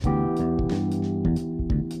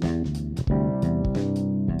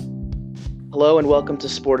Hello and welcome to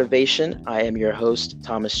SportIVation. I am your host,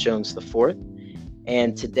 Thomas Jones IV.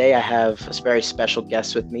 And today I have a very special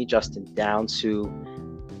guest with me, Justin Downs, who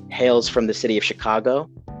hails from the city of Chicago.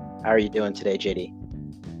 How are you doing today, JD?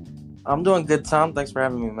 I'm doing good, Tom. Thanks for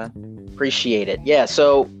having me, man. Appreciate it. Yeah,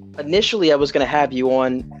 so initially I was going to have you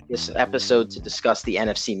on this episode to discuss the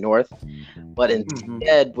NFC North. But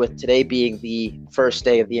instead, with today being the first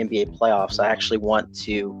day of the NBA playoffs, I actually want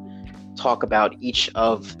to talk about each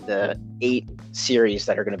of the 8 series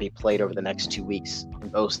that are going to be played over the next 2 weeks in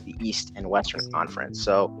both the East and Western Conference.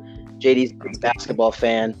 So JD's a big basketball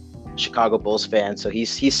fan, Chicago Bulls fan, so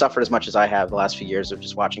he's suffered as much as I have the last few years of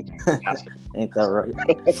just watching basketball. Ain't that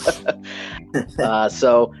right?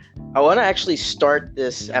 So I want to actually start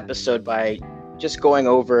this episode by just going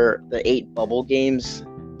over the 8 bubble games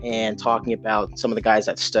and talking about some of the guys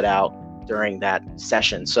that stood out during that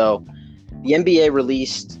session. So the NBA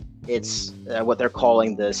released it's what they're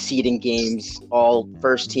calling the seeding games, all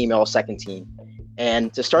first team, all second team.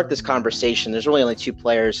 And to start this conversation, there's really only 2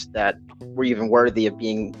 players that were even worthy of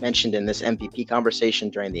being mentioned in this MVP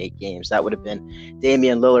conversation during the 8 games. That would have been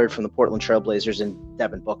Damian Lillard from the Portland Trailblazers and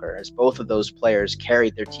Devin Booker, as both of those players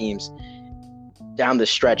carried their teams down the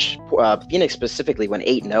stretch. Phoenix specifically went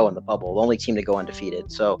 8-0 in the bubble, the only team to go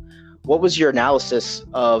undefeated. So what was your analysis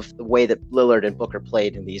of the way that Lillard and Booker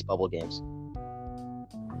played in these bubble games?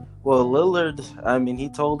 Well, Lillard, he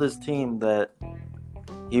told his team that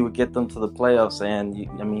he would get them to the playoffs, and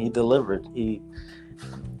he delivered.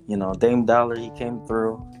 Dame Dollar, he came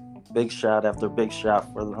through, big shot after big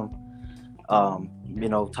shot for them.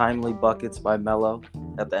 Timely buckets by Melo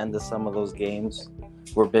at the end of some of those games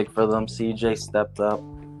were big for them. CJ stepped up,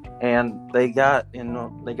 and they got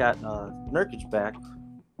Nurkic back,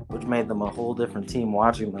 which made them a whole different team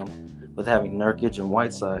watching them with having Nurkic and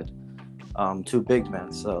Whiteside. 2 big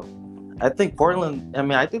men. So I think Portland,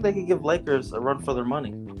 I think they could give Lakers a run for their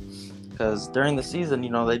money because during the season,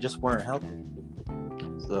 they just weren't healthy.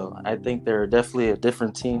 So I think they're definitely a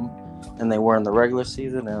different team than they were in the regular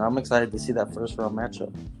season, and I'm excited to see that first round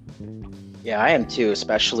matchup. Yeah, I am too,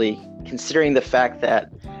 especially considering the fact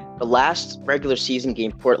that the last regular season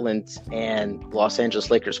game Portland and Los Angeles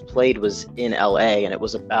Lakers played was in LA, and it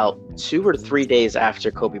was about 2 or 3 days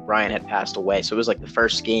after Kobe Bryant had passed away. So it was like the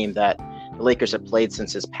first game that the Lakers had played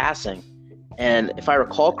since his passing. And if I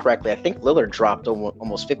recall correctly, I think Lillard dropped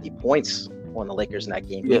almost 50 points on the Lakers in that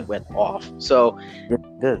game. Yeah. It went off. So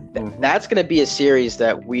that's going to be a series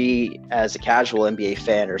that we, as a casual NBA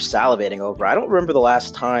fan, are salivating over. I don't remember the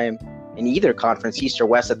last time in either conference, East or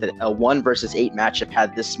West, that a 1 versus 8 matchup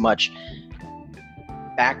had this much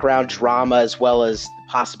background drama, as well as the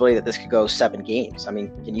possibility that this could go 7 games.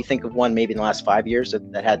 Can you think of one maybe in the last 5 years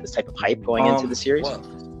that had this type of hype going into the series?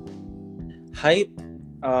 Hype?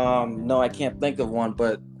 No, I can't think of one.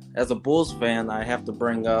 But as a Bulls fan, I have to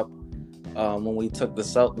bring up when we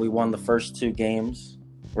we won the first 2 games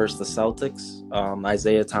versus the Celtics.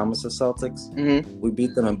 Isaiah Thomas's Celtics. Mm-hmm. We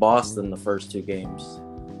beat them in Boston the first 2 games.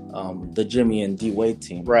 The Jimmy and D Wade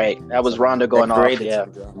team. Right. That was Rondo going off. Yeah.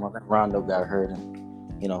 Rondo got hurt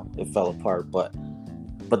and, it fell apart. But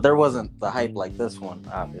there wasn't the hype like this one,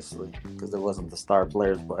 obviously, because there wasn't the star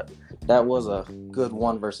players. But that was a good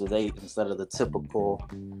 1 versus 8 instead of the typical,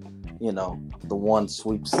 the 1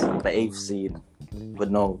 sweeps the 8th seed with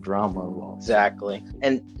no drama involved. Exactly.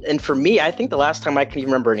 And for me, I think the last time I can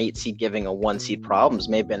even remember an 8 seed giving a 1 seed problems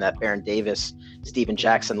may have been that Baron Davis, Steven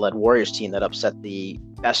Jackson led Warriors team that upset the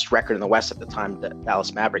best record in the West at the time, the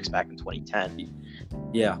Dallas Mavericks back in 2010.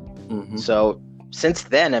 Yeah. Mm-hmm. So since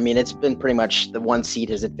then, it's been pretty much the 1 seed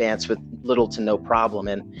has advanced with little to no problem.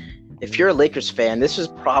 And if you're a Lakers fan, this is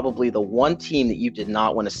probably the one team that you did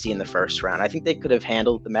not want to see in the first round. I think they could have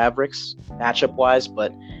handled the Mavericks matchup wise,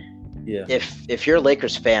 but yeah, if you're a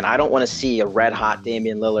Lakers fan, I don't want to see a red hot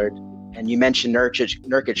Damian Lillard. And you mentioned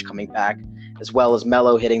Nurkic coming back, as well as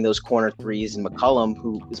Melo hitting those corner threes, and McCollum,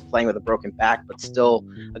 who is playing with a broken back, but still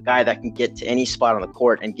a guy that can get to any spot on the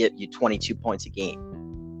court and get you 22 points a game.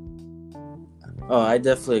 Oh, I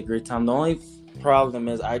definitely agree, Tom. The only problem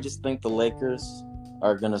is I just think the Lakers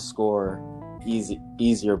are going to score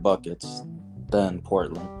easier buckets than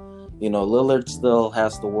Portland. Lillard still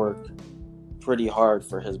has to work pretty hard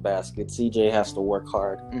for his basket. CJ has to work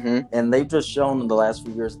hard. Mm-hmm. And they've just shown in the last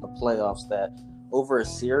few years in the playoffs that over a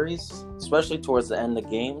series, especially towards the end of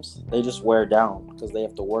games, they just wear down because they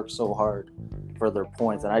have to work so hard for their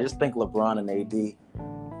points. And I just think LeBron and AD,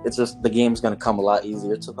 it's just the game's going to come a lot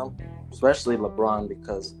easier to them, especially LeBron,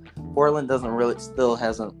 because Portland still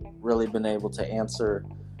hasn't really been able to answer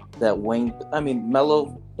that wing.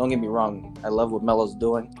 Melo, don't get me wrong, I love what Melo's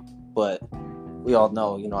doing, but we all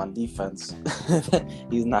know, on defense,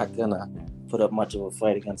 he's not going to put up much of a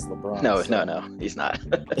fight against LeBron. No, he's not.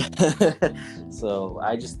 So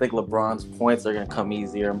I just think LeBron's points are going to come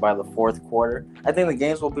easier, and by the fourth quarter, I think the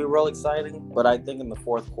games will be real exciting. But I think in the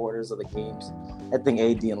fourth quarters of the games, I think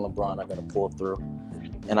AD and LeBron are going to pull through.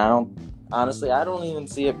 And I don't even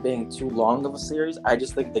see it being too long of a series. I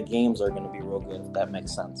just think the games are going to be real good, if that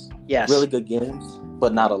makes sense. Yes, really good games,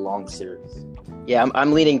 but not a long series. Yeah,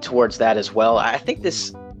 I'm leaning towards that as well. I think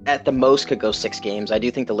this, at the most, could go 6 games. I do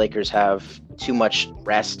think the Lakers have too much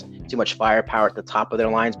rest, too much firepower at the top of their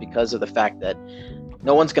lines because of the fact that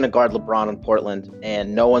no one's going to guard LeBron in Portland,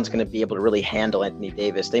 and no one's going to be able to really handle Anthony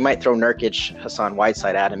Davis. They might throw Nurkic, Hassan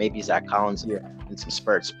Whiteside at him, maybe Zach Collins in some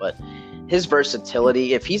spurts, but his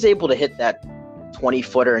versatility, if he's able to hit that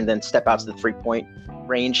 20-footer and then step out to the three-point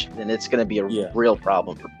range, then it's going to be a real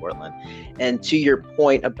problem for Portland. And to your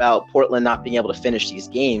point about Portland not being able to finish these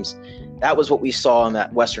games, that was what we saw in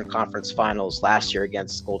that Western Conference Finals last year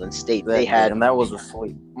against Golden State. And that was a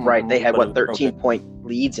sweep. Right. They had 13-point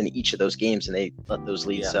leads in each of those games, and they let those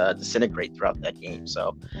leads disintegrate throughout that game.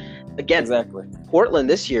 So again, Portland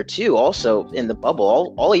this year too, also in the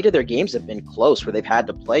bubble, all 8 of their games have been close, where they've had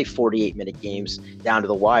to play 48-minute games down to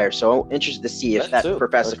the wire. So I'm interested to see if that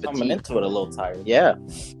professor fatigue. Coming into it a little tired. Yeah.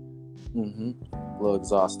 A little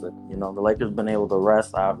exhausted. The Lakers been able to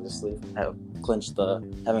rest, obviously, having clinched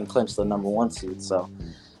the number 1 seed. So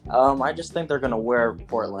I just think they're going to wear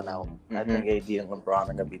Portland out. I think AD and LeBron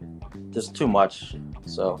are going to be just too much.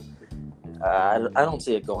 So I don't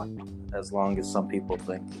see it going as long as some people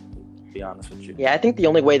think, to be honest with you. Yeah, I think the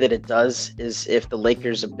only way that it does is if the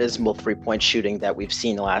Lakers' abysmal three-point shooting that we've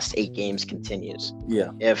seen the last 8 games continues.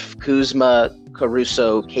 Yeah. If Kuzma,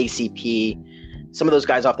 Caruso, KCP, some of those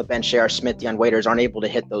guys off the bench, J.R. Smith, Deion Waiters, aren't able to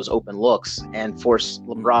hit those open looks and force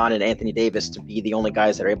LeBron and Anthony Davis to be the only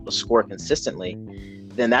guys that are able to score consistently,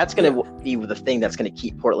 then that's going to be the thing that's going to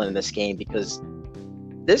keep Portland in this game, because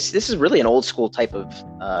this is really an old school type of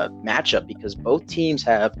matchup, because both teams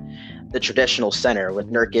have the traditional center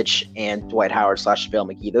with Nurkic and Dwight Howard /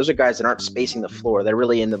 JaVale McGee. Those are guys that aren't spacing the floor. They're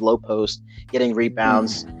really in the low post, getting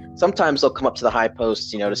rebounds. Sometimes they'll come up to the high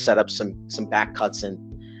post, to set up some back cuts and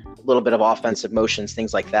a little bit of offensive motions,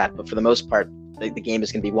 things like that. But for the most part, the game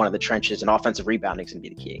is going to be one of the trenches, and offensive rebounding is going to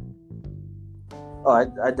be the key. Oh,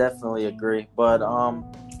 I definitely agree. But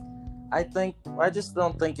I just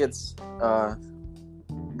don't think it's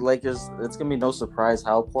Lakers. It's going to be no surprise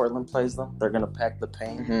how Portland plays them. They're going to pack the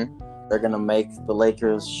paint. They're going to make the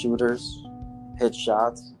Lakers shooters hit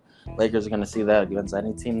shots. Lakers are going to see that against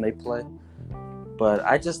any team they play. But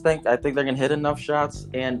I think they're going to hit enough shots,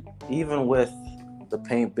 and even with the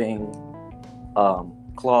paint being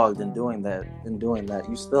clogged and doing that,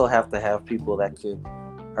 you still have to have people that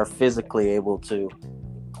are physically able to,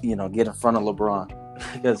 get in front of LeBron,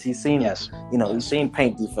 because he's seen he's seen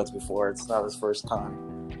paint defense before. It's not his first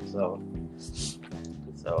time, so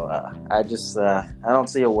I don't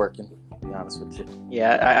see it working, to be honest with you.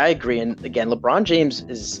 Yeah, I agree. And again, LeBron James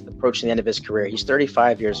is approaching the end of his career. He's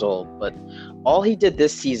 35 years old, but all he did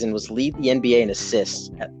this season was lead the NBA in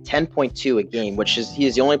assists at 10.2 a game, he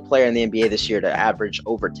is the only player in the NBA this year to average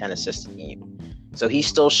over 10 assists a game. So he's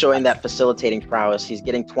still showing that facilitating prowess. He's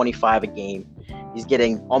getting 25 a game. He's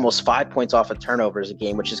getting almost 5 points off of turnovers a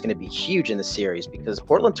game, which is going to be huge in the series, because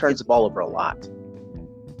Portland turns the ball over a lot.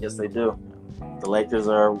 Yes, they do. The Lakers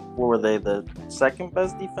are, what were they, the second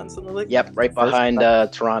best defense in the league? Yep, right behind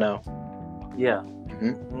Toronto. Yeah.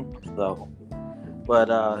 So, but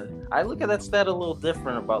I look at that stat a little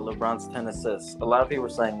different about LeBron's 10 assists. A lot of people are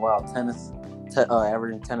saying, wow,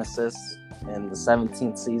 averaging 10 assists in the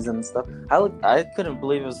 17th season and stuff. I couldn't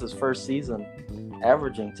believe it was his first season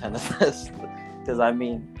averaging 10 assists, because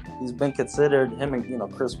he's been considered, him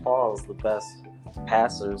and Chris Paul, is the best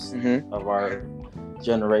passers of our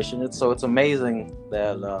generation. It's amazing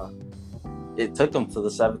that it took him to the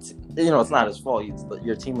 17th. It's not his fault.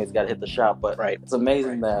 Your teammates got to hit the shot, but it's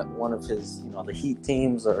amazing that one of his, the Heat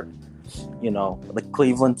teams, or the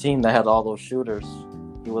Cleveland team that had all those shooters,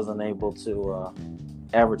 he wasn't able to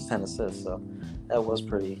average 10 assists. So that was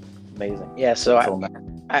pretty amazing. Yeah. So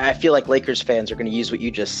I feel like Lakers fans are going to use what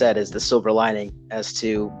you just said as the silver lining as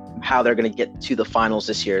to how they're going to get to the finals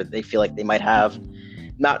this year. They feel like they might have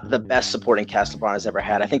not the best supporting cast LeBron has ever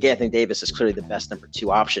had. I think Anthony Davis is clearly the best number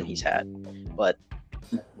 2 option he's had, but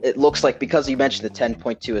it looks like, because you mentioned the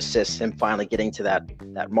 10.2 assists, him finally getting to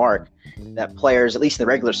that mark, that players, at least in the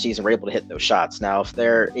regular season, were able to hit those shots. Now, if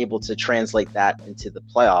they're able to translate that into the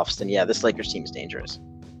playoffs, then this Lakers team is dangerous.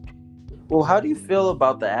 Well, how do you feel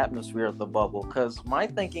about the atmosphere of the bubble? Because my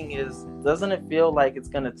thinking is, doesn't it feel like it's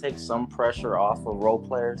going to take some pressure off of role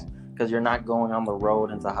players? because you're not going on the road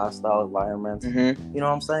into hostile environments. Mm-hmm. You know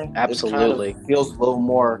what I'm saying? Absolutely. It kind of feels a little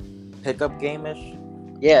more pickup game-ish.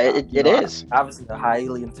 Yeah, it is. Obviously, a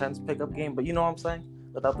highly intense pickup game, but you know what I'm saying?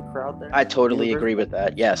 Without the crowd there. I totally agree with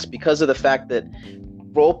that. Yes, because of the fact that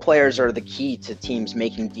role players are the key to teams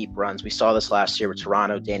making deep runs. We saw this last year with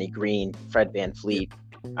Toronto, Danny Green, Fred VanVleet.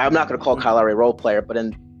 I'm not going to call Kyle Lowry a role player, but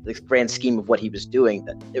in the grand scheme of what he was doing,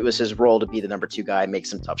 that it was his role to be the number 2 guy, make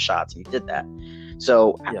some tough shots, and he did that.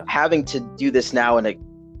 So having to do this now in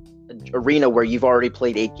an arena where you've already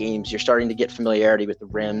played 8 games, you're starting to get familiarity with the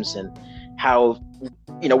rims and how,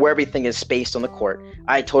 where everything is spaced on the court.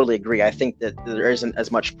 I totally agree. I think that there isn't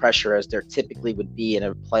as much pressure as there typically would be in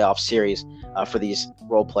a playoff series for these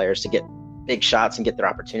role players to get big shots and get their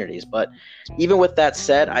opportunities. But even with that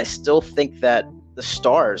said, I still think that the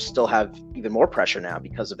stars still have even more pressure now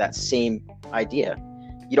because of that same idea.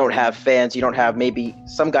 You don't have fans. You don't have, maybe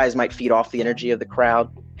some guys might feed off the energy of the crowd,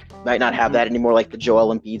 might not have that anymore, like the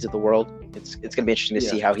Joel Embiids of the world. It's going to be interesting to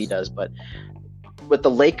see how he does. But with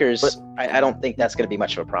the Lakers, I don't think that's going to be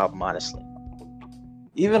much of a problem, honestly.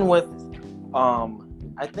 Even with,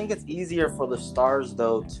 I think it's easier for the stars,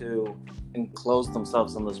 though, to enclose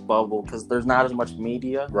themselves in this bubble because there's not as much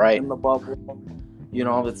media in the bubble.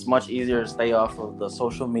 It's much easier to stay off of the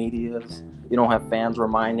social medias. You don't have fans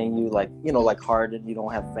reminding you, like Harden, you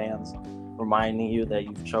don't have fans reminding you that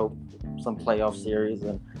you've choked some playoff series.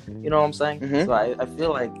 And you know what I'm saying? Mm-hmm. So I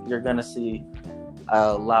feel like you're going to see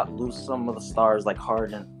some of the stars like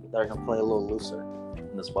Harden, they're going to play a little looser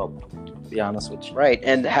in this bubble, to be honest with you. Right.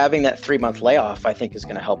 And having that 3-month layoff, I think, is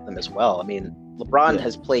going to help them as well. I mean, LeBron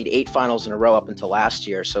has played 8 finals in a row up until last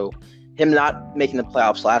year. So him not making the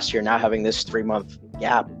playoffs last year, now having this 3-month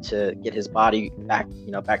gap to get his body back,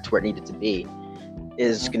 back to where it needed to be,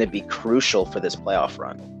 is going to be crucial for this playoff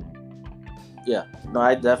run. Yeah, no,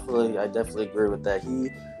 I definitely agree with that. He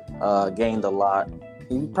gained a lot.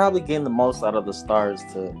 He probably gained the most out of the stars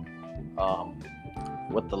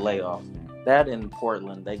with the layoff. That in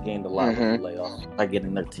Portland, they gained a lot with the layoff by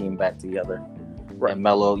getting their team back together. Right. And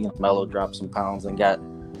Melo dropped some pounds and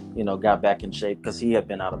got back in shape because he had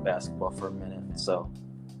been out of basketball for a minute. So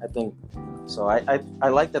I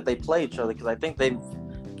like that they play each other because I think they've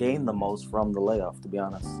gained the most from the layoff, to be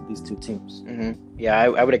honest, these two teams. Mm-hmm. Yeah,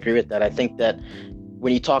 I would agree with that. I think that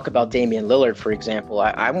when you talk about Damian Lillard, for example,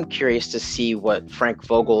 I'm curious to see what Frank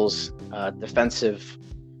Vogel's defensive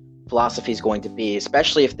philosophy is going to be,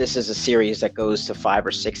 especially if this is a series that goes to 5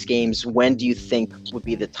 or 6 games. When do you think would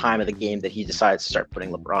be the time of the game that he decides to start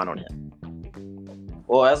putting LeBron on him?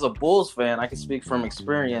 Well, as a Bulls fan, I can speak from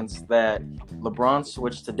experience that LeBron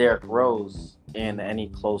switched to Derrick Rose in any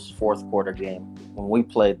close fourth quarter game when we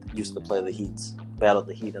used to play the Heats, battled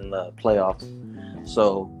the Heat in the playoffs.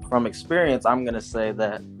 So from experience, I'm going to say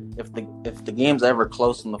that if the game's ever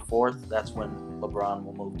close in the fourth, that's when LeBron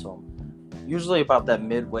will move to him. Usually about that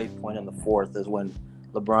midway point in the fourth is when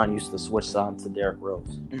LeBron used to switch on to Derrick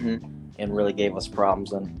Rose and really gave us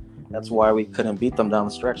problems. And that's why we couldn't beat them down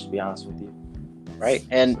the stretch, to be honest with you. Right.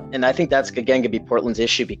 And I think that's, again, going to be Portland's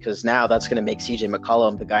issue because now that's going to make CJ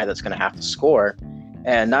McCollum the guy that's going to have to score.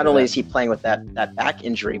 And not only is he playing with that back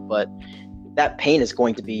injury, but that pain is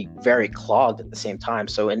going to be very clogged at the same time.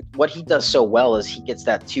 So, and what he does so well is he gets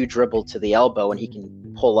that 2 dribble to the elbow and he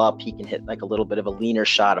can pull up. He can hit like a little bit of a leaner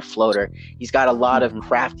shot, a floater. He's got a lot of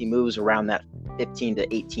crafty moves around that 15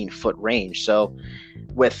 to 18 foot range. So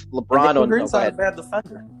with LeBron Green's not a bad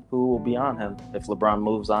defender. Who will be on him if LeBron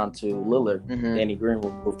moves on to Lillard? Danny Green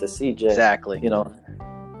will move to CJ. Exactly.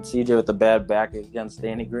 CJ with the bad back against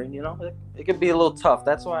Danny Green, it could be a little tough.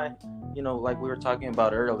 That's why, like we were talking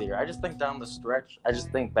about earlier, I just think down the stretch, I just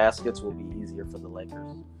think baskets will be easier for the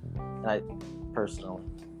Lakers. Personally.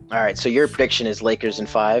 All right, so your prediction is Lakers in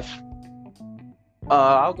 5?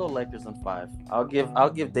 I'll go Lakers in 5. I'll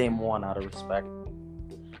give Dame 1 out of respect.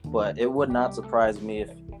 But it would not surprise me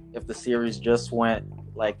if the series just went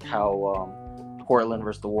like how Portland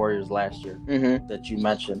versus the Warriors last year that you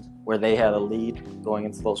mentioned, where they had a lead going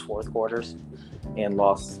into those fourth quarters and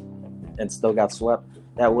lost and still got swept.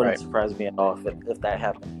 That wouldn't surprise me at all if that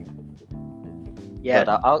happened here. Yeah,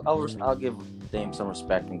 but I'll give Dame some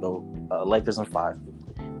respect and go Lakers in 5.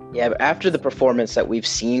 Yeah, but after the performance that we've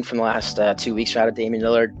seen from the last 2 weeks out of Damian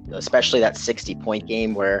Lillard, especially that 60-point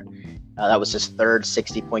game where that was his third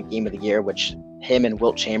 60-point game of the year, which him and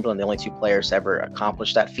Wilt Chamberlain, the only 2 players ever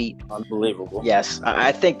accomplished that feat. Unbelievable. Yes,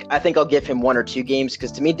 I think I'll give him 1 or 2 games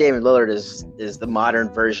because to me, Damian Lillard is the modern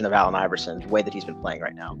version of Allen Iverson, the way that he's been playing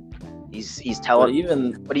right now. He's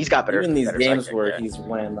telling, but he's got better. Even these better games where he's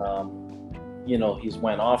went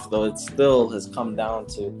off though, it still has come down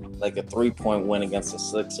to like a 3-point win against the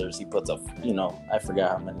Sixers. He puts up, I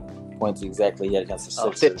forgot how many points exactly yet against the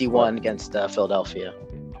Sixers. 51 against Philadelphia.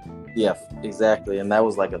 Yeah, exactly. And that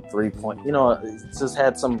was like a 3-point. It's just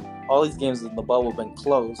had all these games in the bubble have been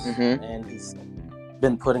close, and he's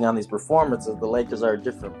been putting on these performances. The Lakers are a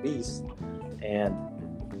different beast. And,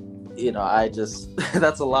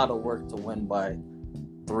 that's a lot of work to win by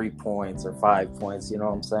 3 points or 5 points, you know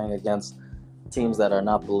what I'm saying, against teams that are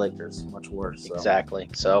not the Lakers, much worse. So exactly.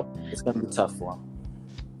 So it's going to be tough for them.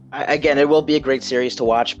 Again, it will be a great series to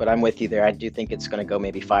watch, but I'm with you there. I do think it's going to go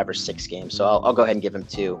maybe 5 or 6 games. So I'll go ahead and give him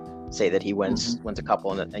 2. Say that he wins a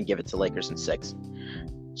couple and give it to Lakers in 6.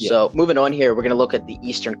 Yeah. So moving on here, we're going to look at the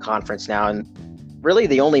Eastern Conference now, and really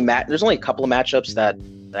there's only a couple of matchups that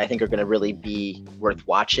I think are going to really be worth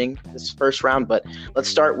watching this first round. But let's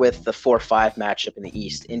start with the 4-5 matchup in the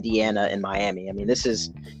East, Indiana and Miami. I mean, this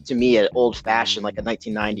is to me an old-fashioned, like a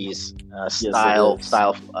 1990s style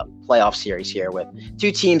playoff series here with 2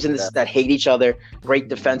 teams in this that hate each other, great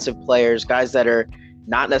defensive players, guys that are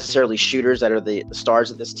not necessarily shooters, that are the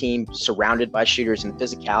stars of this team, surrounded by shooters, and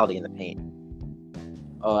physicality in the paint.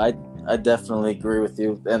 Oh, I definitely agree with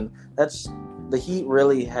you. And that's the Heat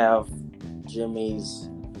really have Jimmy's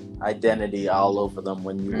identity all over them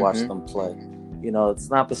when you watch them play. It's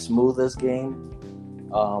not the smoothest game,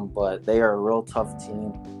 but they are a real tough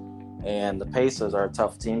team. And the Pacers are a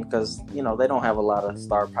tough team because, they don't have a lot of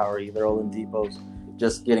star power either. Oladipo's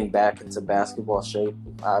just getting back into basketball shape,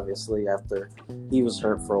 obviously, after he was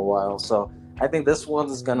hurt for a while. So I think this one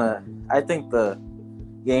is I think the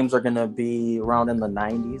games are going to be around in the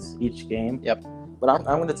 90s each game. Yep. But I'm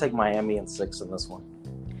going to take Miami in 6 in this one.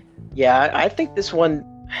 Yeah, I think this one,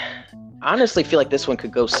 honestly feel like this one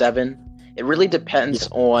could go 7. It really depends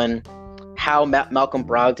on how Malcolm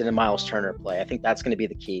Brogdon and Miles Turner play. I think that's going to be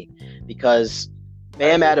the key because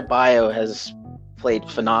Bam Adebayo has played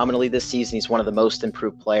phenomenally this season. He's one of the most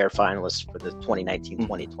improved player finalists for the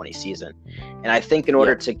 2019-2020 season. And I think in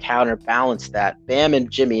order to counterbalance that, Bam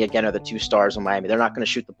and Jimmy, again, are the 2 stars in Miami. They're not going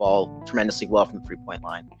to shoot the ball tremendously well from the 3-point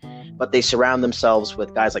line. But they surround themselves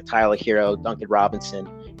with guys like Tyler Hero, Duncan Robinson,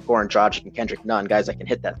 Goran Dragic, and Kendrick Nunn, guys that can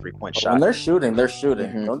hit that 3-point shot. When they're shooting.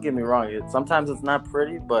 Don't get me wrong. Sometimes it's not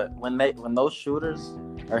pretty, but when those shooters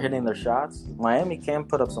are hitting their shots, Miami can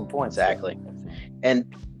put up some points. Exactly. And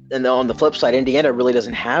on the flip side, Indiana really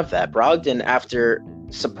doesn't have that. Brogdon, after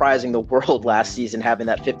surprising the world last season, having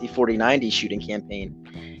that 50-40-90 shooting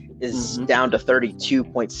campaign, is down to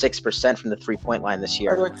 32.6% from the 3-point line this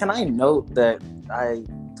year. By the way, can I note that I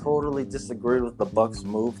totally disagreed with the Bucks'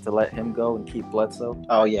 move to let him go and keep Bledsoe?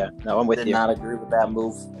 Oh, yeah. No, I'm with you. Did not agree with that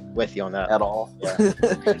move. With you on that. At all. Yeah.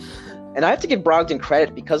 And I have to give Brogdon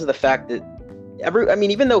credit because of the fact that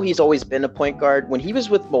even though he's always been a point guard, when he was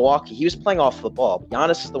with Milwaukee, he was playing off the ball.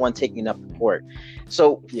 Giannis is the one taking up the court.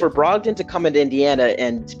 So for Brogdon to come into Indiana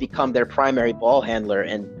and to become their primary ball handler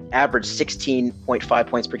and average 16.5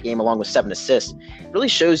 points per game along with 7 assists really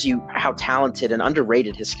shows you how talented and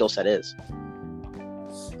underrated his skill set is.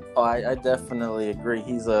 Oh, I definitely agree.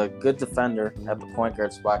 He's a good defender at the point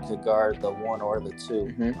guard spot, could guard the 1 or the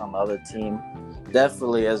 2 on the other team.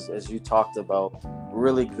 Definitely, as you talked about,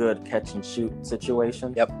 really good catch and shoot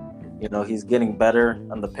situation. Yep. He's getting better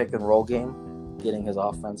on the pick and roll game, getting his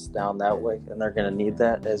offense down that way, and they're going to need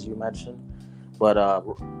that, as you mentioned. But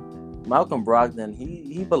Malcolm Brogdon,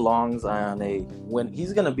 he belongs on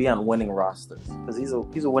he's going to be on winning rosters because he's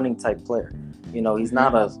a winning type player. He's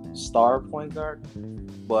not a star point guard,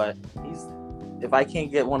 but if I can't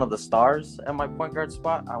get one of the stars at my point guard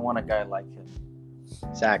spot, I want a guy like him.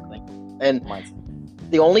 Exactly. And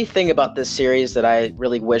the only thing about this series that I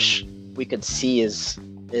really wish we could see is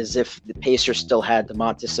if the Pacers still had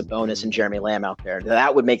Domantas Sabonis and Jeremy Lamb out there.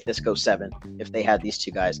 That would make this go 7 if they had these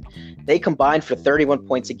 2 guys. They combined for 31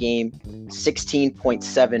 points a game,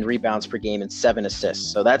 16.7 rebounds per game, and 7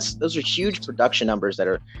 assists. So those are huge production numbers that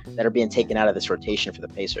are being taken out of this rotation for the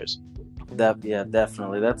Pacers.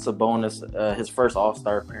 Definitely. That's Sabonis, his first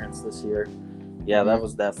All-Star appearance this year. Yeah, that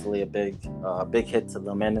was definitely a big hit to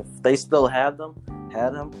them. And if they still had him,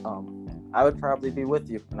 I would probably be with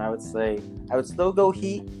you. And I would say I would still go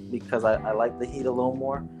Heat because I like the Heat a little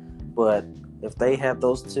more. But if they had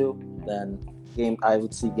those 2, then I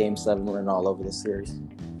would see Game 7 written all over the series.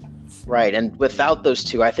 Right. And without those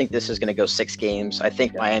 2, I think this is going to go 6 games. I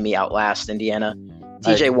think Miami outlasts Indiana.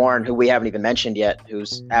 TJ Warren, who we haven't even mentioned yet,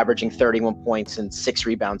 who's averaging 31 points and 6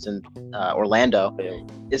 rebounds in Orlando,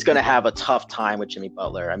 is going to have a tough time with Jimmy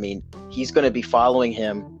Butler. I mean, he's going to be following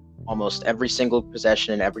him almost every single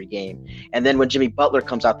possession in every game. And then when Jimmy Butler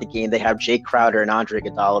comes out the game, they have Jay Crowder and Andre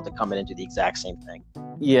Iguodala to come in and do the exact same thing.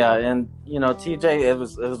 Yeah, and TJ, it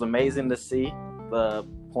was amazing to see the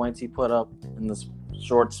points he put up in this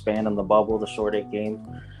short span in the bubble, the short 8 games.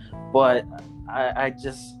 But I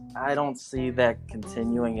don't see that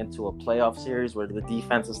continuing into a playoff series where the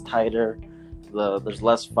defense is tighter, there's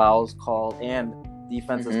less fouls called, and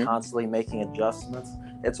defense is constantly making adjustments.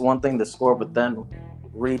 It's one thing to score, but then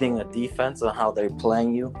reading a defense and how they're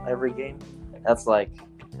playing you every game,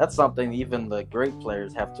 that's something even the great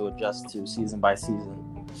players have to adjust to season by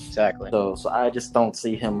season. Exactly. So I just don't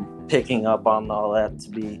see him picking up on all that to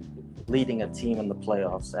be leading a team in the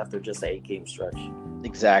playoffs after just an 8-game stretch.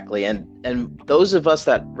 Exactly. And those of us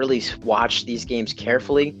that really watch these games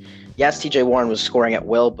carefully, yes, TJ Warren was scoring at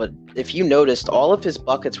will, but if you noticed, all of his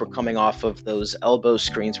buckets were coming off of those elbow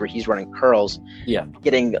screens where he's running curls. Yeah.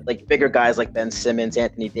 Getting like bigger guys like Ben Simmons,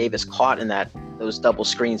 Anthony Davis caught in those double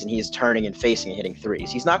screens, and he's turning and facing and hitting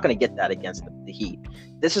threes. He's not going to get that against the Heat.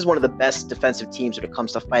 This is one of the best defensive teams when it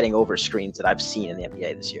comes to fighting over screens that I've seen in the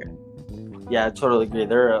NBA this year. Yeah, I totally agree.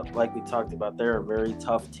 They're, like we talked about, they're a very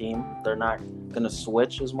tough team. They're not going to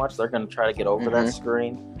switch as much. They're going to try to get over that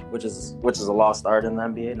screen, which is a lost art in the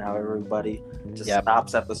NBA. Now everybody just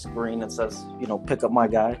stops at the screen and says, pick up my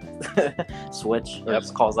guy, switch, or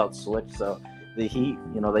just calls out switch. So the Heat,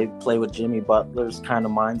 they play with Jimmy Butler's kind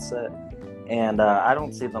of mindset. And I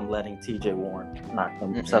don't see them letting TJ Warren knock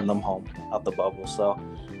them, send them home out the bubble. So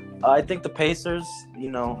I think the Pacers,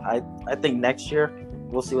 I think next year,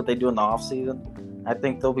 we'll see what they do in the offseason. I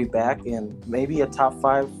think they'll be back in maybe a top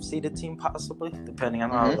 5 seeded team, possibly, depending on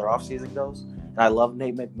how their offseason goes. And I love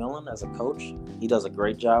Nate McMillan as a coach. He does a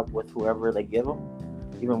great job with whoever they give him,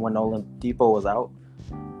 even when Oladipo was out.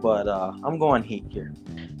 But I'm going Heat here.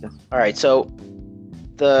 Yeah. All right, so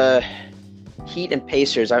the Heat and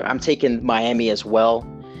Pacers, I'm taking Miami as well.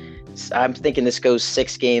 I'm thinking this goes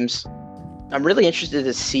 6 games. I'm really interested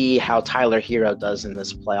to see how Tyler Hero does in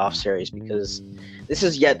this playoff series, because this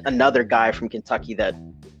is yet another guy from Kentucky that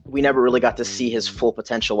we never really got to see his full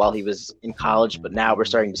potential while he was in college, but now we're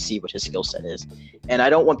starting to see what his skill set is. And I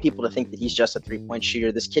don't want people to think that he's just a 3-point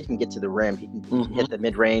shooter. This kid can get to the rim. He can hit the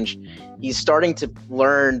mid-range. He's starting to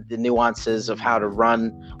learn the nuances of how to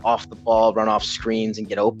run off the ball, run off screens, and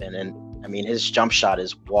get open. And, I mean, his jump shot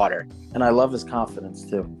is water. And I love his confidence,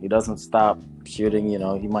 too. He doesn't stop shooting.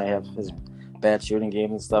 He might have his bad shooting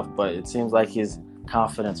game and stuff, but it seems like his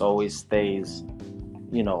confidence always stays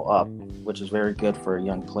up, which is very good for a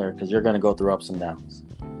young player, because you're going to go through ups and downs.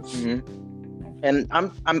 And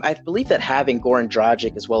I believe that having Goran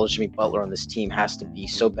Dragic as well as Jimmy Butler on this team has to be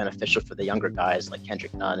so beneficial for the younger guys like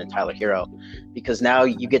Kendrick Nunn and Tyler Hero, because now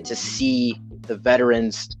you get to see the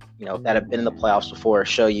veterans, that have been in the playoffs before,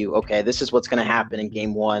 show you, okay, this is what's going to happen in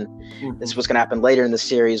game 1. This is what's going to happen later in the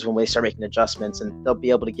series when we start making adjustments, and they'll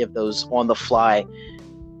be able to give those on the fly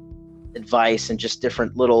advice and just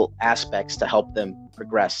different little aspects to help them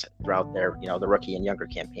progress throughout their, the rookie and younger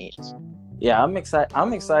campaigns. Yeah, I'm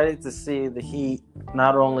excited to see the Heat,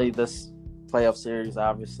 not only this playoff series,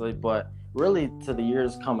 obviously, but really to the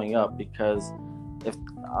years coming up, because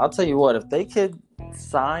I'll tell you what, if they could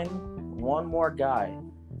sign one more guy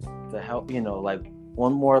to help, like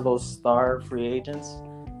one more of those star free agents,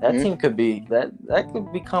 that team could be that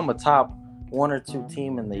could become a top 1 or 2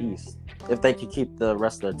 team in the East if they could keep the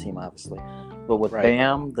rest of their team, obviously. But with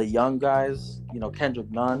Bam, the young guys, Kendrick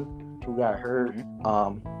Nunn, who got hurt,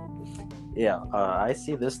 I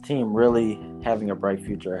see this team really having a bright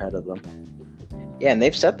future ahead of them. Yeah, and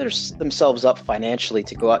they've set themselves up financially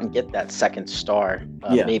to go out and get that second star,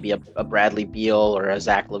 maybe a Bradley Beal or a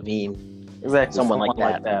Zach LaVine. Exactly, someone like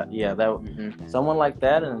that. Yeah, someone like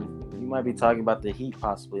that, and you might be talking about the Heat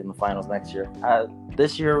possibly in the finals next year.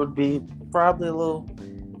 This year would be probably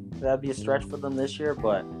that'd be a stretch for them this year,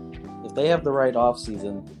 but if they have the right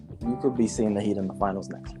offseason, you could be seeing the Heat in the finals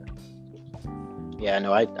next year. Yeah,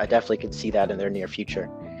 no, I definitely could see that in their near future.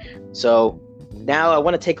 So now I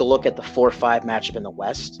want to take a look at the 4-5 matchup in the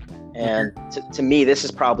West. And to me, this is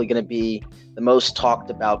probably going to be the most talked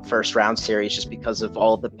about first round series, just because of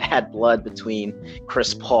all the bad blood between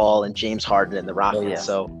Chris Paul and James Harden and the Rockets.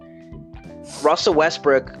 So Russell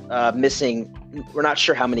Westbrook missing, we're not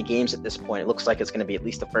sure how many games at this point. It looks like it's going to be at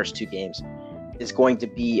least the first 2 games. Is going to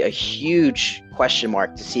be a huge question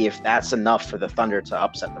mark to see if that's enough for the Thunder to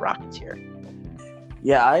upset the Rockets here.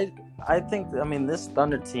 Yeah, I think, this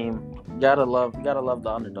Thunder team, gotta love the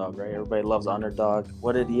underdog, right? Everybody loves underdog.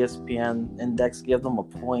 What did ESPN index give them? A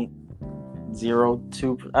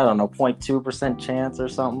 0.2% chance or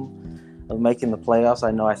something of making the playoffs. I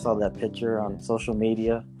know I saw that picture on social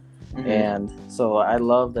media. And so I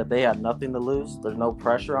love that they had nothing to lose. There's no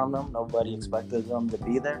pressure on them. Nobody expected them to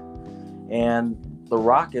be there. And the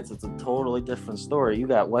Rockets, it's a totally different story. You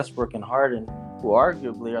got Westbrook and Harden, who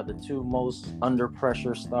arguably are the 2 most under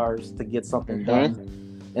pressure stars to get something done.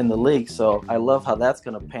 in the league. So I love how that's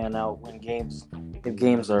going to pan out if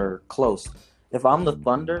games are close. If I'm the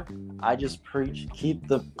Thunder, I just preach keep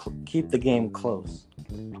the game close,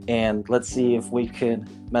 and let's see if we can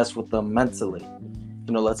mess with them mentally.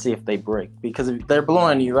 Let's see if they break, because if they're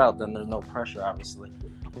blowing you out, then there's no pressure, obviously.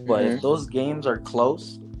 But if those games are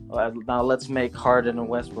close, now let's make Harden and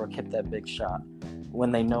Westbrook hit that big shot.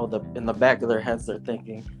 When they know in the back of their heads, they're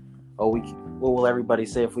thinking, what will everybody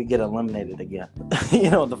say if we get eliminated again?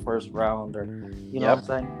 The first round, or know what I'm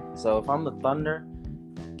saying? So if I'm the Thunder,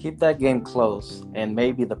 keep that game close, and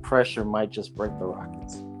maybe the pressure might just break the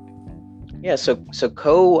Rockets. Yeah, so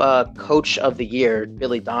coach of the year,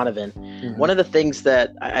 Billy Donovan, one of the things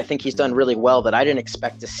that I think he's done really well that I didn't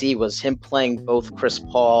expect to see was him playing both Chris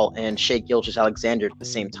Paul and Shai Gilgeous-Alexander at the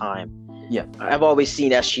same time. Yeah, I've always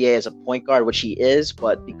seen SGA as a point guard, which he is,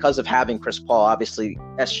 but because of having Chris Paul, obviously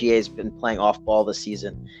SGA has been playing off ball this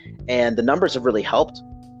season, and the numbers have really helped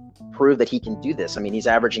prove that he can do this. I mean, he's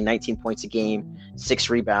averaging 19 points a game, 6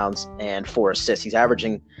 rebounds, and 4 assists. He's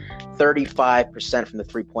averaging 35% from the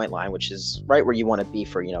 3-point line, which is right where you want to be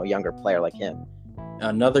for, a younger player like him.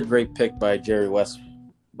 Another great pick by Jerry West,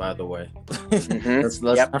 by the way. Let's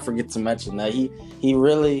not forget to mention that he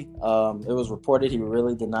really, it was reported he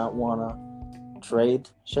really did not want to trade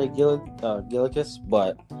Shai Gilgeous,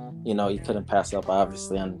 but he couldn't pass up,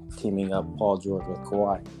 obviously, on teaming up Paul George with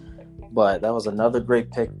Kawhi. But that was another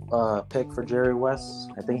great pick for Jerry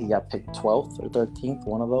West. I think he got picked 12th or 13th,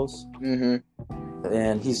 one of those.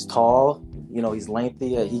 And he's tall, he's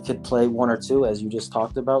lengthy. He could play 1 or 2, as you just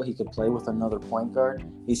talked about. He could play with another point guard.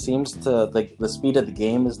 He seems to, the speed of the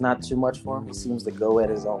game is not too much for him. He seems to go at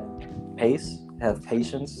his own pace, have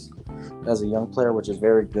patience as a young player, which is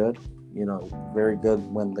very good. Very good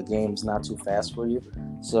when the game's not too fast for you.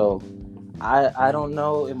 So I don't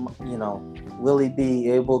know, will he be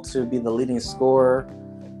able to be the leading scorer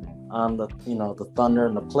on the Thunder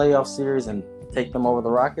in the playoff series and take them over the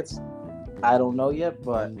Rockets? I don't know yet,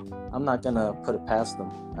 but I'm not going to put it past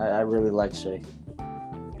them. I really like Shai.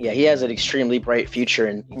 Yeah, he has an extremely bright future,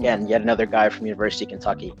 and again, yet another guy from University of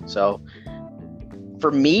Kentucky. So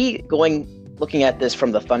for me, looking at this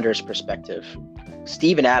from the Thunder's perspective,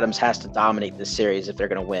 Steven Adams has to dominate this series if they're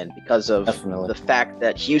going to win, because of the fact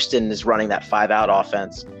that Houston is running that 5-out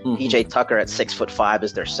offense. PJ Tucker at 6'5"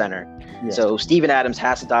 is their center. Yes. So Steven Adams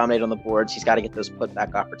has to dominate on the boards. He's got to get those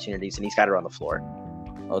putback opportunities, and he's got to run the floor.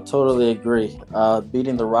 I totally agree.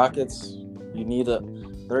 Beating the Rockets, you need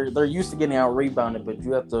they're used to getting out rebounded, but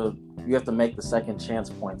you have to make the second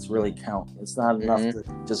chance points really count. It's not enough to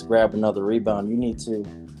just grab another rebound. You need to,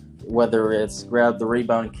 whether it's grab the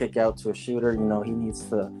rebound and kick out to a shooter, he needs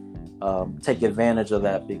to take advantage of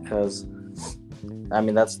that, because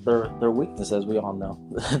that's their weakness, as we all know.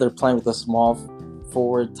 They're playing with a small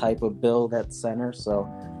forward type of build at center, so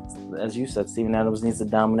as you said, Steven Adams needs to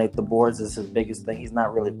dominate the boards. This is his biggest thing. He's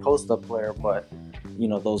not really a post-up player, but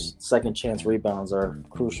those second chance rebounds are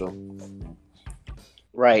crucial.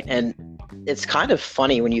 Right, and it's kind of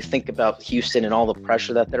funny when you think about Houston and all the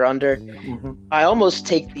pressure that they're under. I almost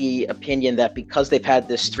take the opinion that because they've had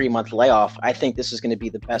this 3-month layoff, I think this is going to be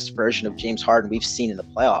the best version of James Harden we've seen in the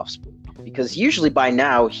playoffs. Because usually by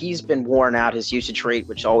now, he's been worn out. His usage rate,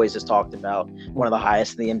 which always is talked about, one of the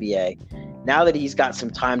highest in the NBA. Now that he's got some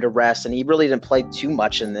time to rest, and he really didn't play too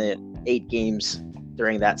much in the 8 games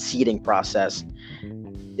during that seeding process,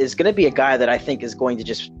 is going to be a guy that I think is going to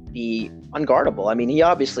just be unguardable. He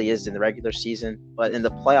obviously is in the regular season, but in the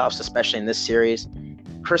playoffs, especially in this series,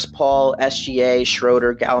 Chris Paul, SGA,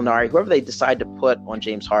 Schroeder, Gallinari, whoever they decide to put on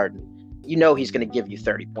James Harden, he's going to give you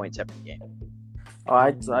 30 points every game. Oh,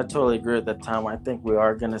 I totally agree with that, Tom. I think we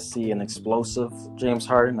are going to see an explosive James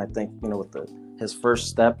Harden. I think, with his first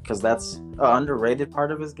step, because that's an underrated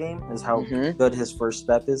part of his game, is how good his first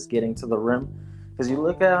step is, getting to the rim. Because you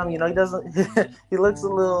look at him, he doesn't. He looks a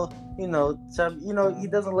little, chubby. He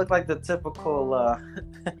doesn't look like the typical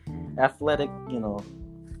athletic,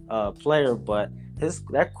 player. But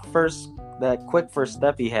that quick first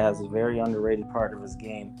step he has is a very underrated part of his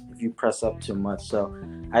game. If you press up too much, so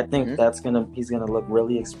I think he's gonna look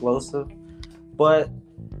really explosive. But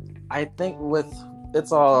I think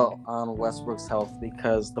it's all on Westbrook's health,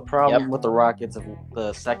 because the problem with the Rockets, if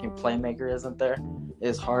the second playmaker isn't there,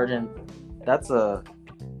 is Harden. That's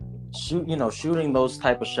shooting those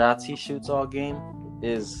type of shots he shoots all game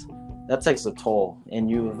that takes a toll. And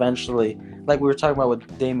you eventually, like we were talking about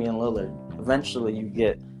with Damian Lillard, eventually you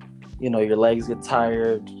get, your legs get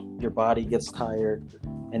tired, your body gets tired,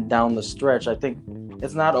 and down the stretch, I think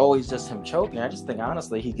it's not always just him choking. I just think,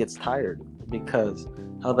 honestly, he gets tired, because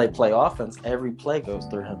how they play offense, every play goes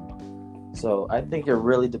through him. So I think it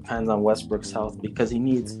really depends on Westbrook's health because he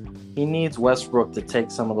needs Westbrook to take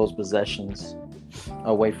some of those possessions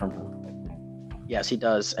away from him. Yes, he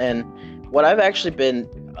does. And what I've actually been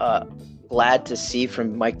glad to see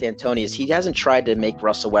from Mike D'Antoni is he hasn't tried to make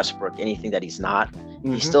Russell Westbrook anything that he's not.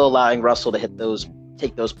 Mm-hmm. He's still allowing Russell to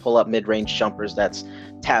take those pull-up mid-range jumpers that's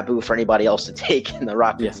taboo for anybody else to take in the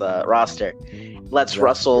Rockets roster. Lets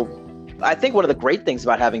Russell. I think one of the great things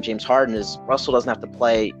about having James Harden is Russell doesn't have to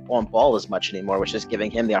play on ball as much anymore, which is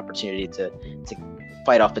giving him the opportunity to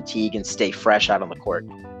fight off fatigue and stay fresh out on the court.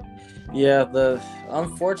 Yeah, the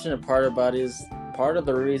unfortunate part about it is part of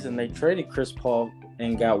the reason they traded Chris Paul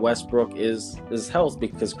and got Westbrook is health,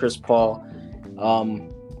 because Chris Paul,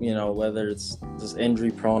 whether it's just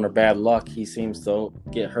injury prone or bad luck, he seems to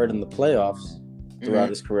get hurt in the playoffs throughout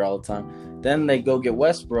his career all the time. Then they go get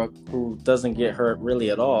Westbrook, who doesn't get hurt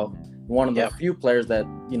really at all. One of the few players that,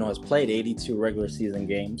 has played 82 regular season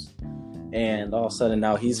games, and all of a sudden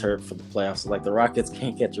now he's hurt for the playoffs. Like, the Rockets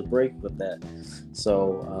can't catch a break with that.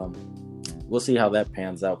 So we'll see how that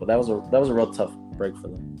pans out. But that was a real tough break for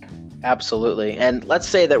them. Absolutely. And let's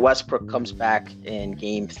say that Westbrook comes back in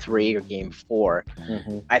game 3 or game 4.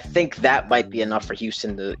 Mm-hmm. I think that might be enough for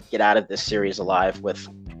Houston to get out of this series alive, with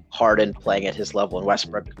Harden playing at his level and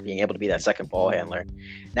Westbrook being able to be that second ball handler.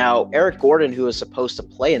 Now, Eric Gordon, who is supposed to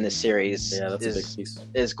play in this series,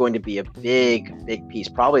 is going to be a big piece,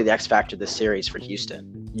 probably the X factor this series for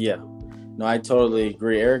Houston. Yeah. No, I totally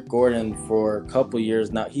agree. Eric Gordon, for a couple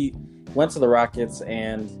years now, he went to the Rockets,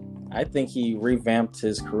 and I think he revamped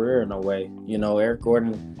his career in a way. Eric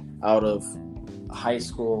Gordon, out of high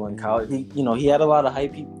school and college, he had a lot of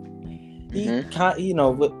hype.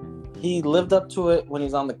 He lived up to it when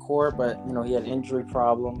he's on the court, but he had injury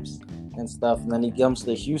problems and stuff. And then he comes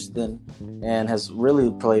to Houston and has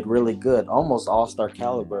really played really good, almost all-star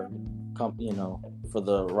caliber, for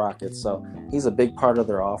the Rockets. So he's a big part of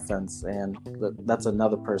their offense, and that's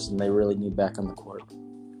another person they really need back on the court.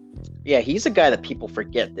 Yeah, he's a guy that people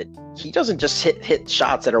forget that he doesn't just hit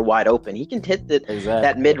shots that are wide open. He can hit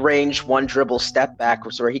that mid-range one dribble step back,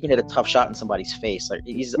 where he can hit a tough shot in somebody's face. Like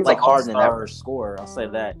he's like Harden in that scorer. I'll say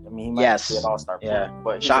that. I mean, he might be an all-star player,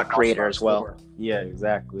 but shot creator as well. Scorer. Yeah,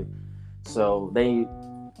 exactly. So it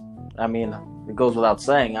goes without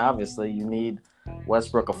saying. Obviously, you need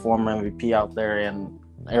Westbrook, a former MVP, out there, and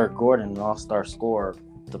Eric Gordon, an all-star scorer,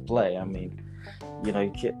 to play. I mean, you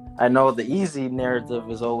can't. I know the easy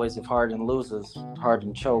narrative is always, if Harden loses,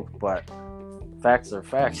 Harden choke, but facts are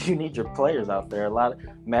facts. You need your players out there.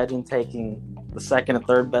 Imagine taking the second and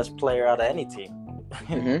third best player out of any team,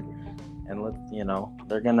 and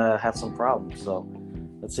they're gonna have some problems. So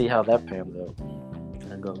let's see how that pans out.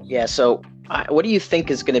 There goes. Yeah. So, what do you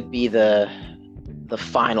think is going to be the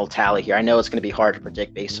final tally here? I know it's going to be hard to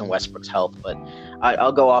predict based on Westbrook's health, but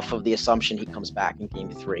I'll go off of the assumption he comes back in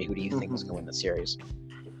game 3. Who do you think is going to win the series?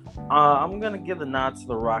 I'm going to give the nod to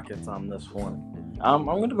the Rockets on this one. I'm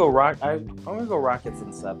going to go Rockets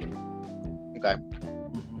in 7. Okay.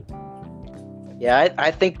 Yeah,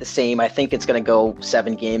 I think the same. I think it's going to go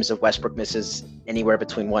 7 games. If Westbrook misses anywhere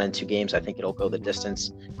between 1 and 2 games, I think it'll go the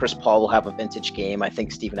distance. Chris Paul will have a vintage game. I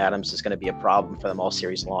think Steven Adams is going to be a problem for them all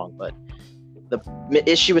series long, but the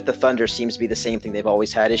issue with the Thunder seems to be the same thing they've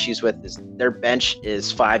always had issues with, is their bench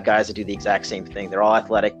is 5 guys that do the exact same thing. They're all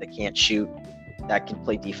athletic, they can't shoot, that can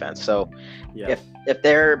play defense. So if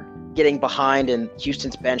they're getting behind in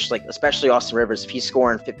Houston's bench, like especially Austin Rivers, if he's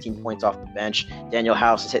scoring 15 points off the bench, Daniel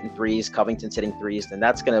House is hitting threes, Covington's hitting threes, then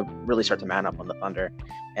that's going to really start to man up on the Thunder.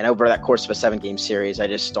 And over that course of a 7-game series, I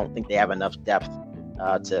just don't think they have enough depth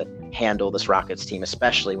to handle this Rockets team,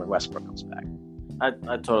 especially when Westbrook comes back. I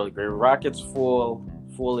totally agree. Rockets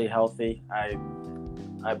fully healthy.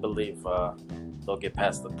 I believe they'll get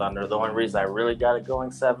past the Thunder. The only reason I really got it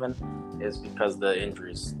going 7 is because the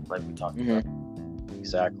injuries, like we talked about.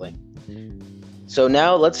 Exactly. So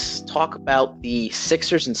now let's talk about the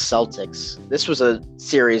Sixers and Celtics. This was a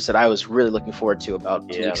series that I was really looking forward to about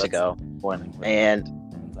 2 weeks ago. And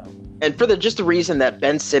for just the reason that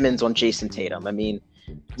Ben Simmons on Jason Tatum. I mean,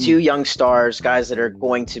 2 young stars, guys that are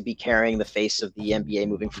going to be carrying the face of the NBA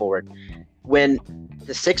moving forward. When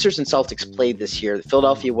the Sixers and Celtics played this year,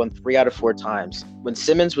 Philadelphia won 3 out of 4 times. When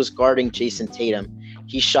Simmons was guarding Jason Tatum,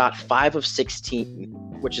 he shot 5 of 16,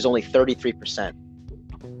 which is only 33%.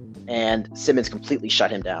 And Simmons completely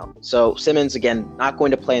shut him down. So Simmons, again, not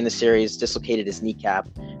going to play in the series, dislocated his kneecap,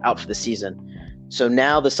 out for the season. So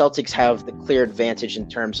now the Celtics have the clear advantage in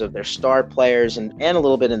terms of their star players and a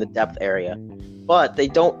little bit in the depth area. But they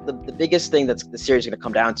don't. The biggest thing that's the series is going to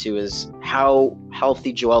come down to is how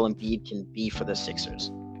healthy Joel Embiid can be for the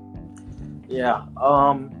Sixers. Yeah.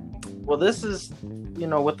 Well, this is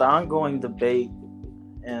with the ongoing debate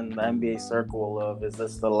in the NBA circle of is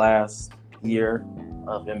this the last year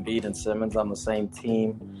of Embiid and Simmons on the same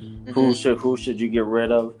team? Mm-hmm. Who should you get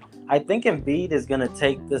rid of? I think Embiid is going to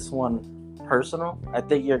take this one personal. I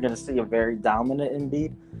think you're going to see a very dominant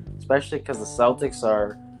Embiid, especially because the Celtics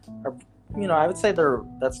are I would say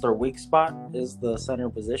that's their weak spot is the center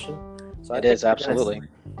position. So It is, absolutely.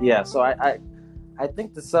 So I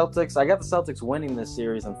think the Celtics. I got the Celtics winning this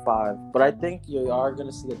series in 5, but I think you are going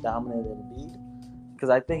to see a dominant Embiid because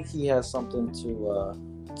I think he has something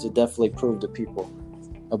to definitely prove to people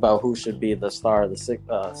about who should be the star of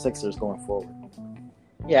the Sixers going forward.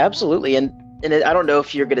 Yeah, absolutely. And I don't know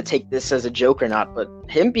if you're going to take this as a joke or not, but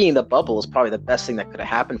him being the bubble is probably the best thing that could have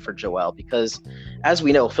happened for Joel because, as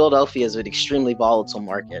we know, Philadelphia is an extremely volatile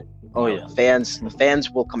market. Oh, yeah. The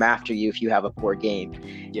fans will come after you if you have a poor game.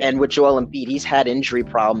 Yeah. And with Joel Embiid, he's had injury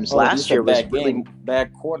problems. Last year was really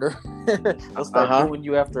bad quarter. They'll start booing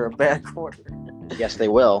you after a bad quarter. Yes, they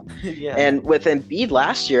will. Yeah. And with Embiid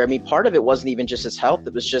last year, I mean, part of it wasn't even just his health;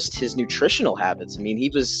 it was just his nutritional habits. I mean, he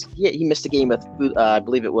missed a game with food, I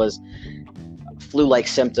believe it was flu-like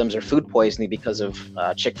symptoms or food poisoning because of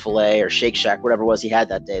Chick-fil-A or Shake Shack, whatever it was he had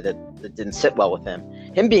that day that didn't sit well with him.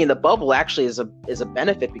 Him being in the bubble actually is a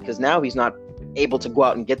benefit because now he's not able to go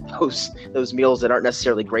out and get those meals that aren't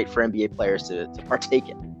necessarily great for NBA players to partake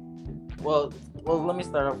in. Well, let me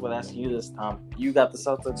start off with asking you this, Tom. You got the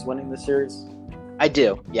Celtics winning the series? I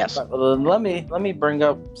do, yes. Let me bring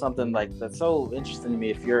up something like that's so interesting to me.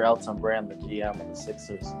 If you're Elton Brand, the GM of the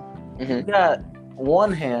Sixers, you got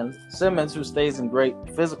one hand Simmons, who stays in great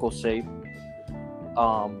physical shape,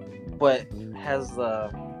 but has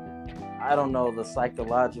the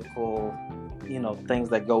psychological, things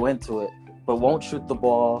that go into it, but won't shoot the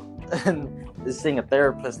ball and is seeing a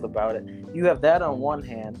therapist about it. You have that on one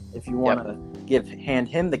hand. If you want to hand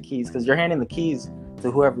him the keys, because you're handing the keys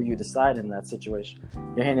to whoever you decide in that situation.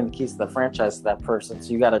 You're handing the keys to the franchise to that person.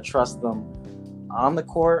 So you got to trust them on the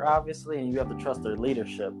court, obviously, and you have to trust their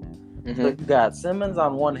leadership. So you got Simmons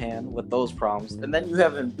on one hand with those problems, and then you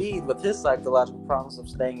have Embiid with his psychological problems of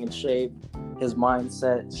staying in shape, his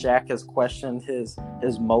mindset. Shaq has questioned his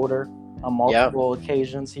motor on multiple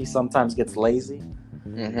occasions. He sometimes gets lazy.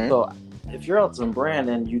 So if you're Elton Brand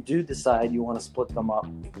and you do decide you want to split them up,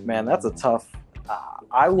 man, that's a tough.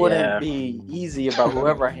 I wouldn't be easy about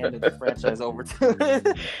whoever I handed the franchise over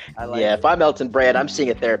to. If I'm Elton Brand, I'm seeing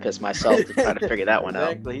a therapist myself to try to figure that one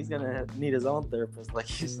out. Exactly. He's going to need his own therapist,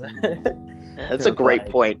 like you said. That's a great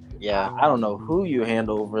point. Yeah. I don't know who you hand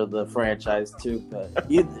over the franchise to, but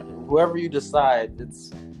whoever you decide,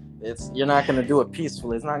 you're not going to do it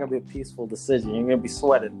peacefully. It's not going to be a peaceful decision. You're going to be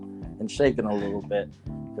sweating and shaking a little bit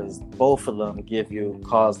because both of them give you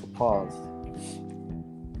cause to pause.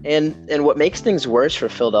 And what makes things worse for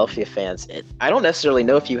Philadelphia fans, I don't necessarily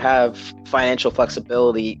know if you have financial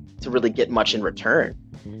flexibility to really get much in return.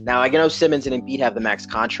 Now, I know Simmons and Embiid have the max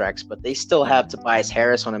contracts, but they still have Tobias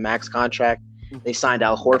Harris on a max contract. They signed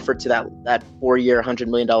Al Horford to that 4-year, $100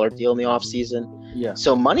 million deal in the offseason. Yeah.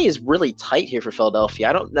 So money is really tight here for Philadelphia.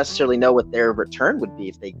 I don't necessarily know what their return would be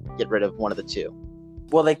if they get rid of one of the two.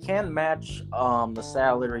 Well, they can match the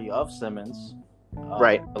salary of Simmons.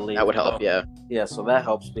 Right. That would help, yeah. Yeah, so that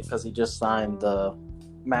helps because he just signed the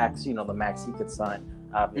max, the max he could sign,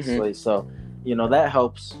 obviously. So, that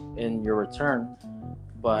helps in your return.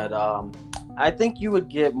 But I think you would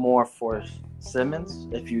get more for Simmons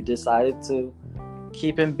if you decided to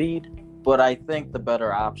keep Embiid. But I think the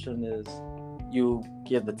better option is you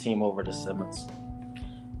give the team over to Simmons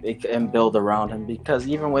and build around him. Because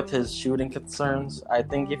even with his shooting concerns, I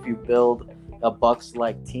think if you build a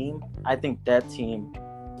Bucks-like team, I think that team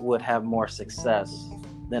would have more success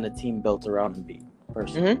than a team built around Embiid,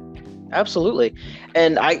 personally. Absolutely.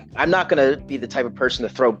 And I'm not going to be the type of person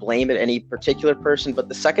to throw blame at any particular person, but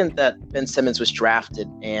the second that Ben Simmons was drafted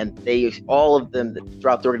and all of them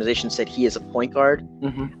throughout the organization said he is a point guard,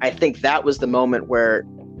 I think that was the moment where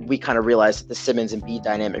we kind of realized that the Simmons and Embiid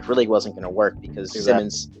dynamic really wasn't going to work because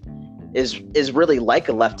Simmons is really like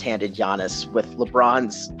a left-handed Giannis with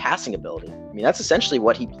LeBron's passing ability. I mean, that's essentially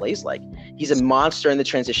what he plays like. He's a monster in the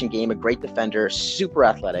transition game, a great defender, super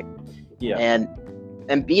athletic. Yeah. And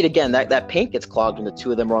Embiid, again, that paint gets clogged when the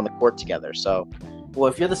two of them are on the court together. So,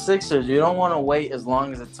 well, if you're the Sixers, you don't want to wait as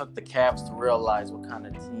long as it took the Cavs to realize what kind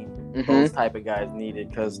of team those type of guys needed,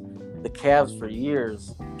 because the Cavs for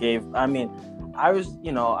years I'm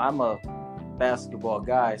a basketball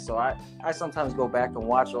guy, so I sometimes go back and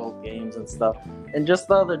watch old games and stuff. And just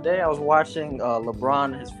the other day, I was watching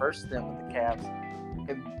LeBron, his first stint with the Cavs,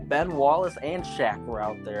 and Ben Wallace and Shaq were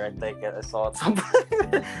out there. I think I saw it something.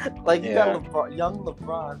 You got young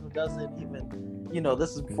LeBron who doesn't even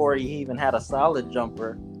this is before he even had a solid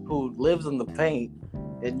jumper who lives in the paint,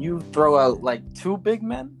 and you throw out like two big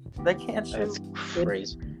men that can't shoot. That's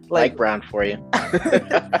crazy. Like Brown for you.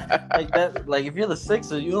 Like that. Like if you're the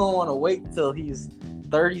Sixers, you don't want to wait till he's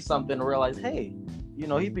 30-something to realize, hey,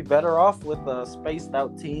 he'd be better off with a spaced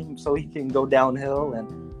out team so he can go downhill.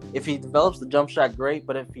 And if he develops the jump shot, great.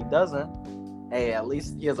 But if he doesn't, hey, at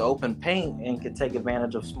least he has open paint and can take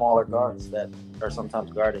advantage of smaller guards that are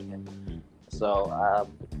sometimes guarding him. So,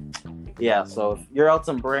 so if you're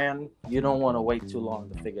Elton Brand, you don't want to wait too long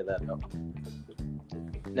to figure that out.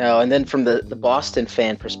 No, and then from the Boston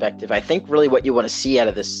fan perspective, I think really what you want to see out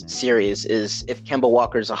of this series is if Kemba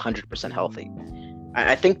Walker's 100% healthy.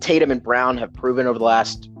 I think Tatum and Brown have proven over the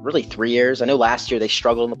last really 3 years. I know last year they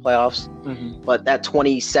struggled in the playoffs, but that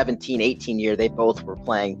 2017-18 year, they both were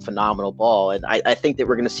playing phenomenal ball. And I think that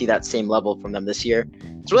we're going to see that same level from them this year.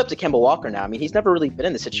 It's really up to Kemba Walker now. I mean, he's never really been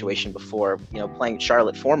in this situation before, playing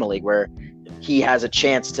Charlotte formally, where he has a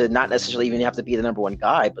chance to not necessarily even have to be the number one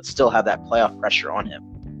guy, but still have that playoff pressure on him.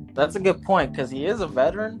 That's a good point, because he is a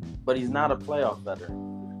veteran, but he's not a playoff veteran.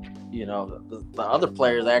 The other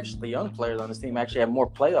players, the young players on this team actually have more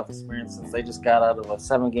playoff experience since they just got out of a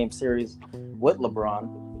 7-game series with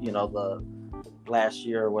LeBron, the last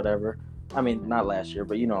year or whatever. I mean, not last year,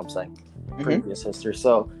 but you know what I'm saying, previous history.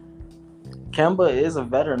 So Kemba is a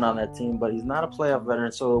veteran on that team, but he's not a playoff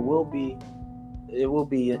veteran. So it will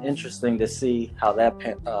be interesting to see how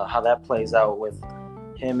that plays out with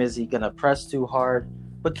him. Is he going to press too hard?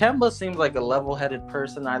 But Kemba seems like a level-headed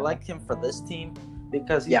person. I like him for this team,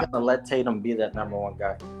 because he's going to let Tatum be that number one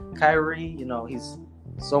guy. Kyrie, he's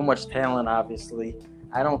so much talent, obviously.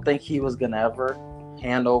 I don't think he was going to ever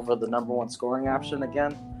hand over the number one scoring option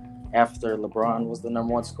again after LeBron was the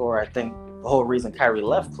number one scorer. I think the whole reason Kyrie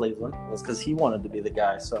left Cleveland was because he wanted to be the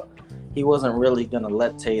guy. So he wasn't really going to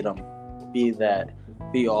let Tatum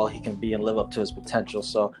be all he can be and live up to his potential.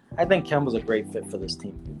 So I think Kemba's a great fit for this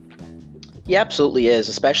team. He absolutely is,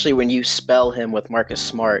 especially when you spell him with Marcus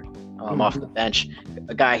Smart off the bench,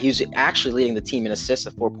 a guy who's actually leading the team in assists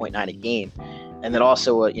at 4.9 a game, and then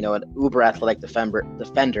also an uber athletic defender,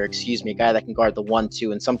 a guy that can guard the 1,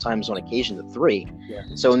 2, and sometimes on occasion the 3. Yeah.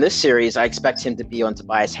 So in this series, I expect him to be on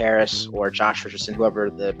Tobias Harris or Josh Richardson, whoever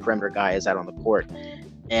the perimeter guy is out on the court.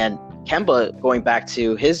 And Kemba, going back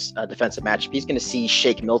to his defensive matchup, he's going to see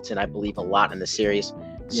Shake Milton, I believe, a lot in the series.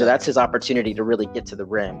 So that's his opportunity to really get to the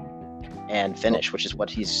rim and finish, which is what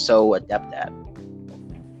he's so adept at.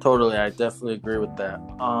 Totally, I definitely agree with that.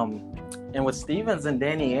 And with Stevens and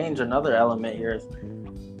Danny Ainge, another element here is,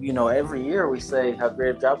 every year we say how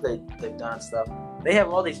great a job they've done and stuff. They have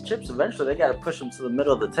all these chips. Eventually, they got to push them to the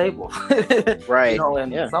middle of the table. Right.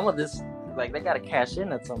 Some of this, they got to cash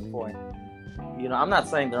in at some point. I'm not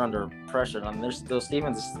saying they're under pressure.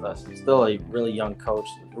 Stevens is still a really young coach,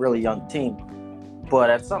 really young team. But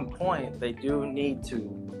at some point, they do need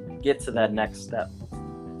to get to that next step.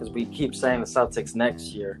 Because we keep saying the Celtics next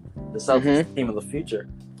year, the Celtics team of the future.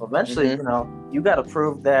 But eventually, you got to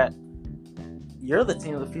prove that you're the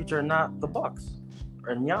team of the future and not the Bucks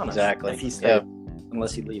or Giannis. Exactly. If he stays,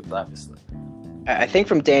 unless he leaves, obviously. I think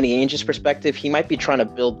from Danny Ainge's perspective, he might be trying to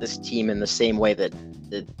build this team in the same way that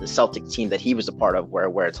the Celtic team that he was a part of,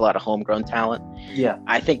 where it's a lot of homegrown talent. Yeah.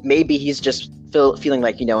 I think maybe he's just feeling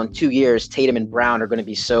like, in 2 years, Tatum and Brown are going to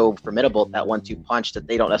be so formidable at that 1-2 punch that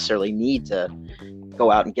they don't necessarily need to go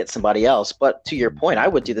out and get somebody else. But to your point, I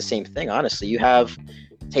would do the same thing, honestly. You have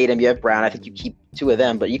Tatum, you have Brown. I think you keep 2 of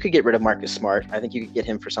them, but you could get rid of Marcus Smart. I think you could get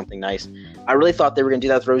him for something nice. I really thought they were going to do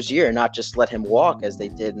that with Rozier and not just let him walk as they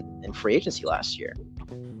did in free agency last year.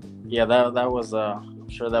 Yeah, that was I'm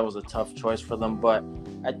sure that was a tough choice for them, but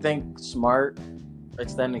I think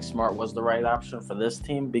extending Smart was the right option for this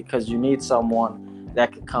team, because you need someone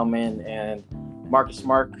that could come in, and Marcus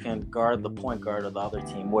Smart can guard the point guard of the other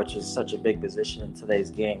team, which is such a big position in today's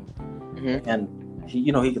game. And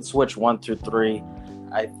he could switch 1 through 3.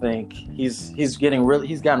 I think he's gotten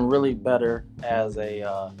really better as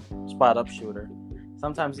a spot up shooter.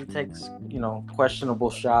 Sometimes he takes questionable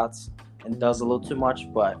shots and does a little too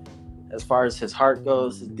much, but as far as his heart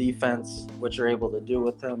goes, his defense, what you're able to do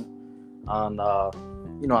with him on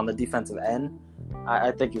the defensive end,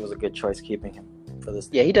 I think it was a good choice keeping him for this.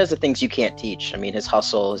 Yeah, he does the things you can't teach. I mean, his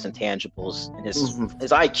hustle, his intangibles, and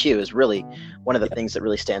his IQ is really one of the things that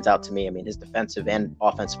really stands out to me. I mean, his defensive and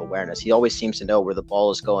offensive awareness. He always seems to know where the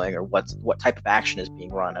ball is going or what type of action is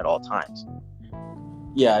being run at all times.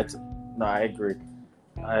 Yeah, I agree.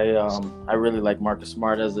 I really like Marcus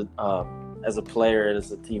Smart as a player,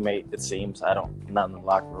 as a teammate. It seems not in the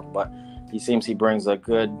locker room, but he brings a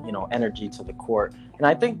good energy to the court, and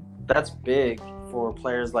I think that's big for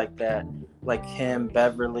players like that like him,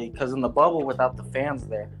 Beverly, because in the bubble without the fans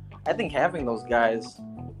there, I think having those guys,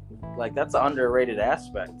 like that's an underrated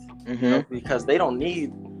aspect, because they don't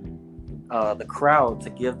need the crowd to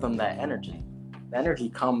give them that energy. The energy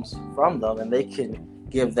comes from them, and they can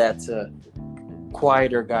give that to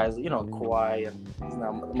quieter guys. Kawhi, and he's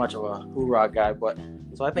not much of a hoorah guy, but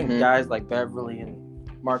so I think guys like Beverly and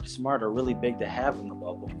Marcus Smart are really big to have in the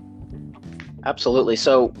bubble. Absolutely.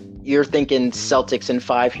 So you're thinking Celtics in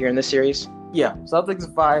 5 here in the series? Yeah, Celtics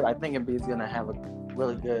in 5. I think Embiid's going to have a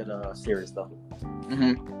really good series, though.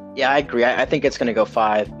 Yeah, I agree. I think it's going to go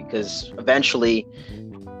 5 because eventually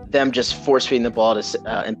them just force-feeding the ball to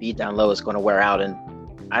Embiid down low is going to wear out, and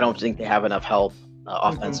I don't think they have enough help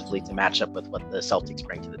offensively to match up with what the Celtics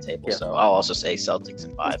bring to the table. Yeah. So I'll also say Celtics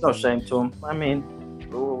in 5. There's no shame to them. I mean,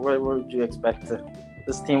 what would you expect?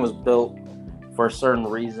 This team was built for a certain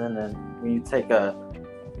reason, and when you take a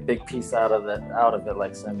big piece out of it,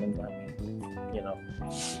 like Simmons, I mean,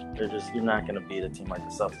 you're not going to beat a team like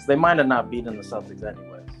the Celtics. They might have not beaten the Celtics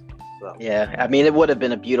anyways. So. Yeah, I mean, it would have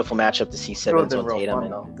been a beautiful matchup to see Simmons on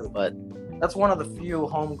Tatum, but that's one of the few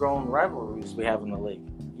homegrown rivalries we have in the league.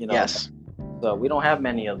 Yes. So we don't have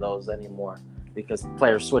many of those anymore because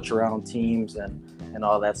players switch around teams and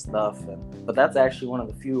all that stuff. But that's actually one of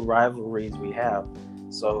the few rivalries we have.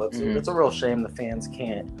 So it's a real shame the fans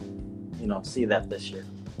can't, see that this year.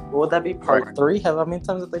 Would that be part 3? How many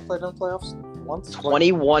times have they played in the playoffs? Once?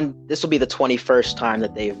 21. This will be the 21st time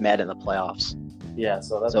that they've met in the playoffs. Yeah,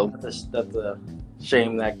 so that's a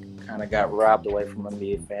shame that kind of got robbed away from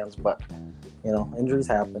NBA fans. But, injuries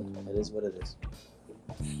happen. It is what it is.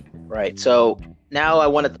 Right. So now I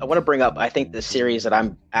want to bring up, I think, the series that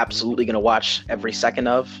I'm absolutely going to watch every second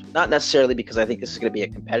of. Not necessarily because I think this is going to be a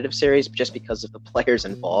competitive series, but just because of the players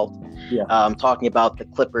involved. Yeah. I'm talking about the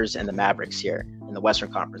Clippers and the Mavericks here in the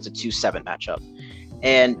Western Conference, a 2-7 matchup.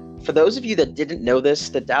 And for those of you that didn't know this,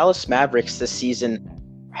 the Dallas Mavericks this season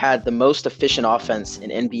had the most efficient offense in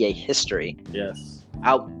NBA history. Yes.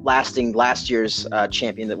 Outlasting last year's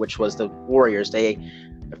champion, which was the Warriors.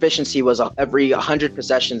 Efficiency was every 100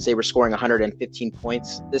 possessions, they were scoring 115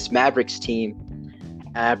 points. This Mavericks team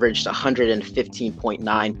averaged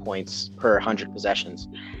 115.9 points per 100 possessions.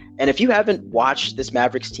 And if you haven't watched this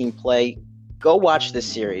Mavericks team play, go watch this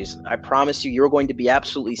series. I promise you're going to be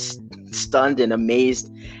absolutely stunned and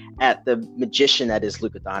amazed at the magician that is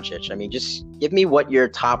Luka Doncic. I mean, just give me what your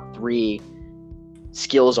top 3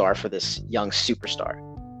 skills are for this young superstar.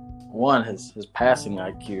 One, his passing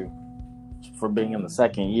IQ. For being in the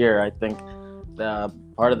second year, I think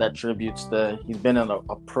part of that tributes to he's been a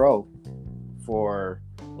pro for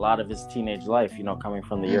a lot of his teenage life, coming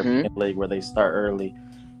from the European League where they start early.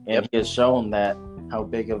 And he has shown that how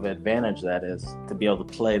big of an advantage that is to be able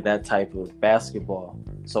to play that type of basketball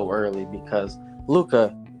so early, because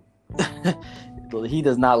Luka, he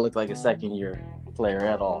does not look like a second year player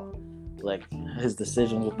at all. Like his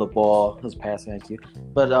decisions with the ball, his passing IQ.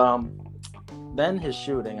 But then his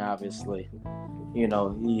shooting, obviously.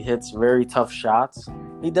 He hits very tough shots.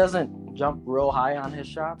 He doesn't jump real high on his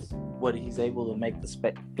shots, but he's able to make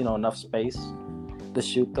enough space to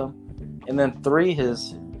shoot them. And then 3,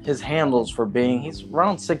 his handles for being, he's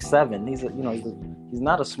around 6'7". He's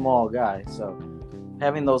not a small guy. So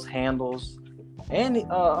having those handles and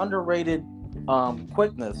underrated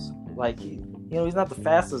quickness, like he's not the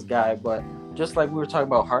fastest guy, but just like we were talking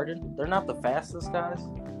about Harden, they're not the fastest guys.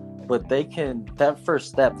 But that first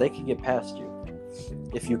step, they can get past you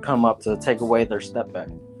if you come up to take away their step back.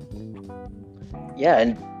 Yeah,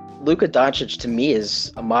 and Luka Doncic to me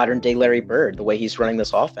is a modern day Larry Bird, the way he's running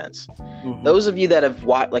this offense. Those of you that have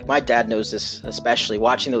watched, like my dad knows this, especially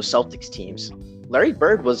watching those Celtics teams, Larry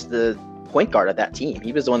Bird was the point guard of that team.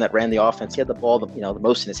 He was the one that ran the offense. He had the ball, the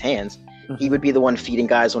most in his hands. He would be the one feeding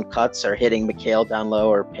guys on cuts or hitting McHale down low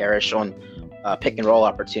or Parrish on pick and roll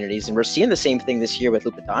opportunities. And we're seeing the same thing this year with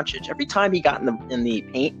Luka Doncic. Every time he got in the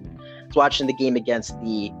paint, I was watching the game against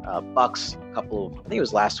the Bucks I think it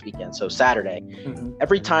was last weekend, so Saturday.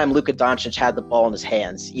 Every time Luka Doncic had the ball in his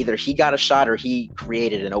hands, either he got a shot or he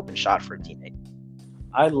created an open shot for a teammate.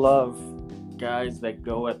 I love guys that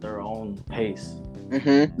go at their own pace.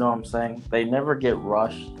 You know what I'm saying? They never get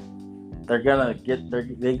rushed. They're gonna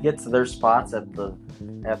they get to their spots at the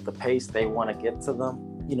pace they want to get to them.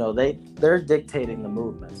 They're dictating the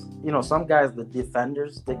movements. Some guys, the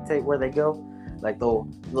defenders, dictate where they go. Like they'll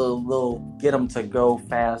get them to go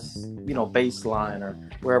fast, baseline or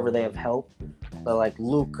wherever they have help. But like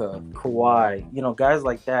Luka, Kawhi, guys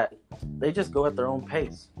like that, they just go at their own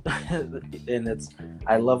pace, and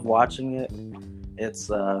I love watching it. It's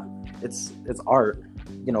art.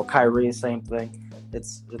 Kyrie, same thing.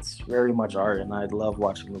 It's very much art, and I love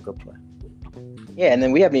watching Luka play. Yeah, and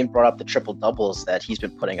then we haven't even brought up the triple doubles that he's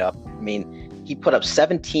been putting up. I mean, he put up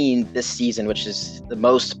 17 this season, which is the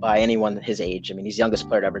most by anyone his age. I mean, he's the youngest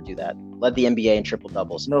player to ever do that. Led the NBA in triple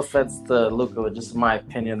doubles. No offense to Luka, but just in my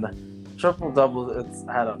opinion, the triple double, it's,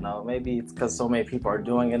 I don't know, maybe it's because so many people are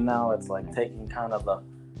doing it now. It's like taking kind of the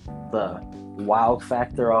wow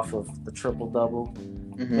factor off of the triple double.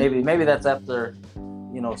 Mm-hmm. Maybe that's after,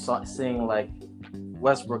 seeing like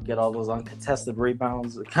Westbrook get all those uncontested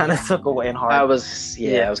rebounds. It kind of took away in hard. I was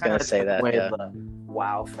going to say that. Yeah. The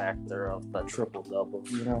wow factor of the triple double.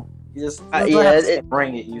 You just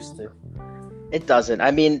bring it used to. It doesn't.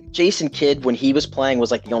 I mean, Jason Kidd, when he was playing, was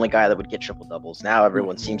like the only guy that would get triple doubles. Now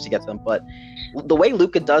everyone seems to get them. But the way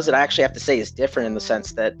Luka does it, I actually have to say, is different in the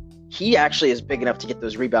sense that he actually is big enough to get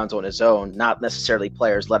those rebounds on his own, not necessarily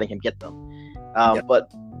players letting him get them. But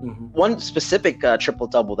one specific triple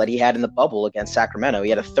double that he had in the bubble against Sacramento, he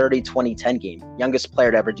had a 30-20-10 game. Youngest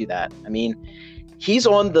player to ever do that. I mean, he's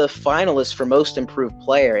on the finalist for most improved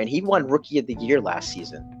player, and he won Rookie of the Year last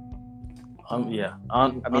season.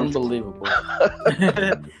 Unbelievable.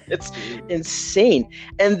 It's insane.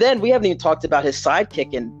 And then we haven't even talked about his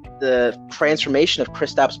sidekick and the transformation of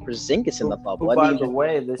Kristaps Porzingis in the bubble. Who, by the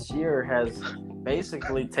way, this year has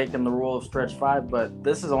basically taken the role of stretch five, but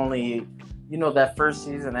this is only, that first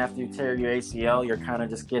season after you tear your ACL, you're kind of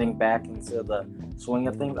just getting back into the swing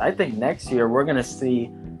of things. I think next year we're going to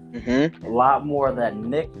see a lot more of that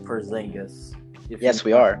Nick Porzingis. Yes,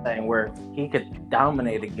 we are. Where he could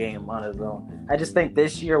dominate a game on his own. I just think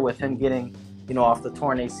this year with him getting, off the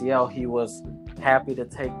torn ACL, he was happy to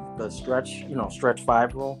take the stretch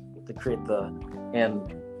five role to create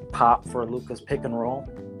and pop for Luka's pick and roll.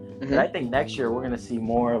 And I think next year we're going to see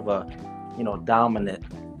more of a, dominant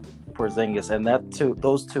Porzingis, and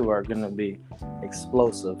those two are going to be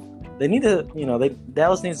explosive. They need to,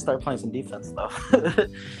 Dallas needs to start playing some defense, though.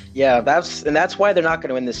 Yeah, that's why they're not going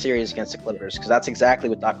to win this series against the Clippers, because that's exactly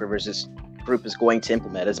what Doc Rivers' group is going to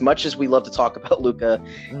implement. As much as we love to talk about Luka,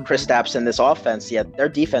 Kristaps, and this offense, their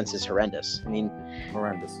defense is horrendous. I mean,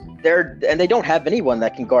 horrendous. They don't have anyone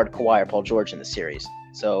that can guard Kawhi or Paul George in the series.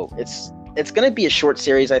 So it's going to be a short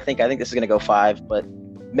series. I think this is going to go 5, but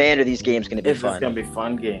man, are these games going to be fun. It's going to be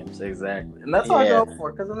fun games, exactly. And that's all I go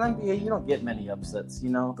for, because in the NBA, you don't get many upsets.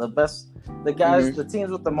 The guys, the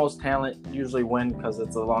teams with the most talent usually win because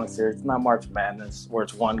it's a long series. It's not March Madness where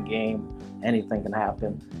it's one game, anything can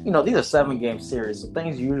happen. These are 7-game series, so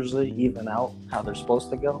things usually even out how they're supposed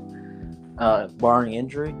to go, barring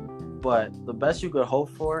injury. But the best you could hope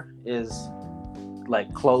for is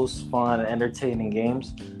like close, fun, entertaining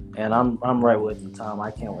games. And I'm right with you, Tom.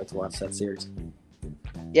 I can't wait to watch that series.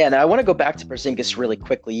 Yeah, now I want to go back to Porzingis really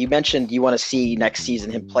quickly. You mentioned you want to see next season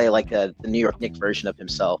him play like the New York Knicks version of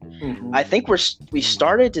himself. I think we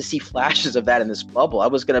started to see flashes of that in this bubble. I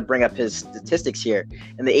was going to bring up his statistics here.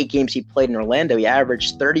 In the 8 games he played in Orlando, he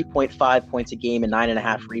averaged 30.5 points a game and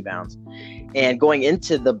 9.5 rebounds. And going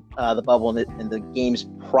into the bubble in the games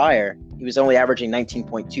prior, he was only averaging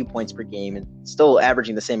 19.2 points per game and still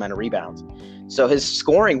averaging the same amount of rebounds. So his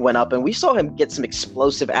scoring went up, and we saw him get some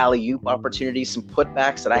explosive alley-oop opportunities, some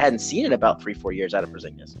putbacks that I hadn't seen in about 3-4 years out of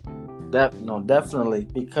Porzingis. Definitely.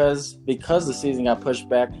 Because the season got pushed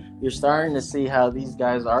back, you're starting to see how these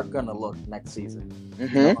guys are going to look next season. You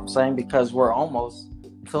know what I'm saying? Because we're almost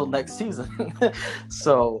till next season.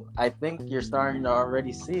 So I think you're starting to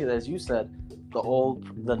already see, as you said,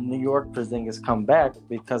 the New York Porzingis come back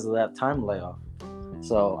because of that time layoff.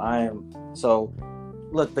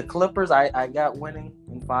 Look, the Clippers, I got winning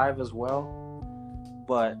in 5 as well,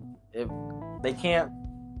 but if they can't,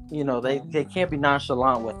 they can't be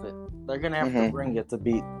nonchalant with it. They're gonna have to bring it to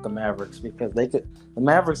beat the Mavericks, because the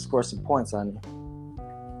Mavericks score some points on you.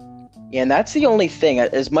 Yeah, and that's the only thing.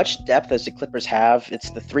 As much depth as the Clippers have, it's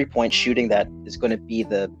the 3-point shooting that is going to be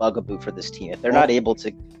the bugaboo for this team. If they're not able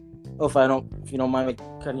to. If you don't mind me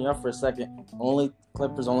cutting you off for a second,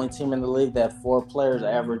 Clippers only team in the league that 4 players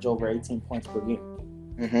average over 18 points per game.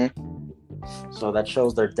 So that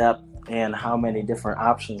shows their depth and how many different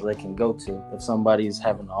options they can go to if somebody's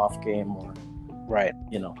having an off game or,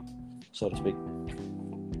 so to speak.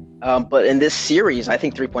 But in this series, I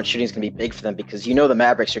think 3-point shooting is going to be big for them, because the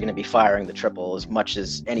Mavericks are going to be firing the triple as much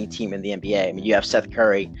as any team in the NBA. I mean, you have Seth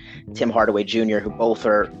Curry, Tim Hardaway Jr., who both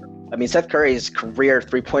are. I mean, Seth Curry's career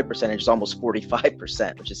 3-point percentage is almost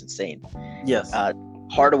 45%, which is insane. Yes.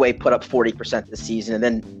 Hardaway put up 40% this season, and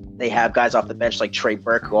then they have guys off the bench like Trey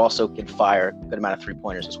Burke, who also can fire a good amount of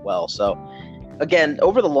 3-pointers as well. So, again,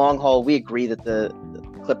 over the long haul, we agree that the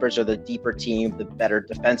Clippers are the deeper team, the better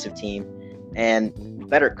defensive team, and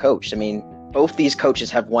better coached. I mean, both these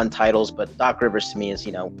coaches have won titles, but Doc Rivers to me is,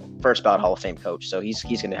 first ballot Hall of Fame coach. So he's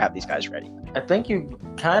going to have these guys ready. I think you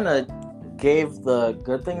kind of gave the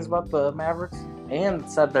good things about the Mavericks and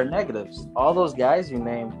said their negatives. All those guys you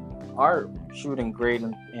named are shooting great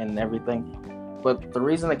and everything, but the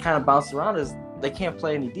reason they kind of bounce around is they can't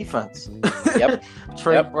play any defense. Yep.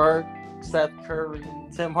 Trey Burke, Seth Curry,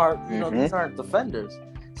 Tim Hart, these aren't defenders.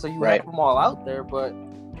 So you have them all out there, but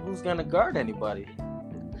who's going to guard anybody?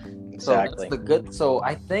 Exactly. So that's so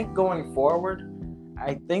I think going forward,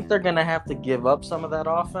 I think they're going to have to give up some of that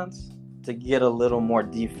offense to get a little more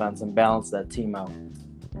defense and balance that team out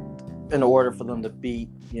in order for them to beat,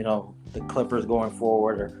 the Clippers going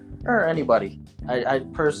forward or anybody. I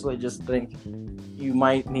personally just think you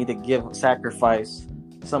might need to sacrifice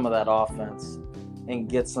some of that offense and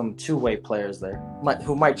get some two-way players there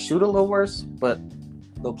who might shoot a little worse, but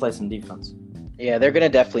they'll play some defense. Yeah, they're going to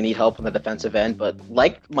definitely need help on the defensive end, but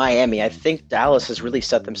like Miami, I think Dallas has really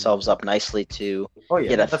set themselves up nicely to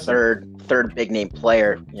get a third big name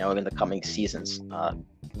player, in the coming seasons.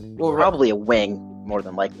 Probably a wing, more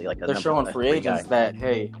than likely. They're showing free agents that,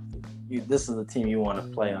 hey, this is the team you want to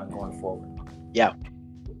play on going forward. Yeah,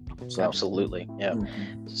 so. Absolutely. Yeah.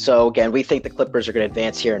 Mm-hmm. So again, we think the Clippers are going to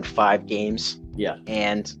advance here in 5 games. Yeah,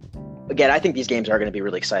 and again, I think these games are going to be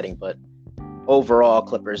really exciting, but overall,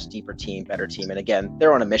 Clippers, deeper team, better team. And again,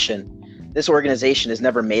 they're on a mission. This organization has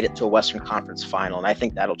never made it to a Western Conference final, and I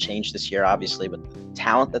think that'll change this year, obviously, with the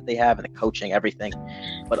talent that they have and the coaching, everything.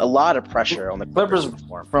 But a lot of pressure on the Clippers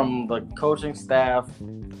from the coaching staff,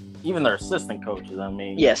 even their assistant coaches. I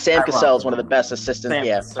mean, yeah, Sam Cassell is one of the best assistants.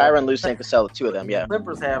 Tyronn Lue, Sam Cassell, the two of them. Yeah,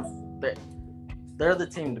 Clippers they're the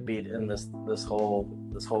team to beat in this whole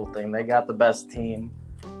thing. They got the best team.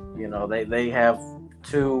 They have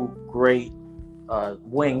 2 great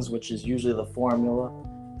wings, which is usually the formula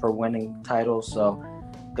for winning titles. So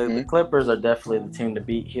the Clippers are definitely the team to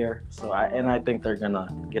beat here. So I think they're gonna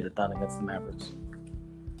get it done against the Mavericks.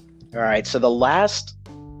 All right. So the last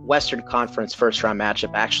Western Conference first round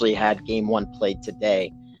matchup actually had Game 1 played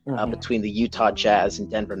today between the Utah Jazz and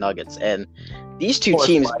Denver Nuggets, and these two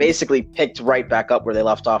teams basically picked right back up where they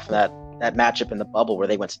left off in that matchup in the bubble where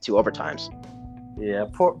they went to 2 overtimes. Yeah,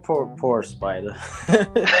 poor Spider.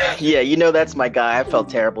 Yeah, that's my guy. I felt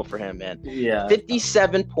terrible for him, man. Yeah.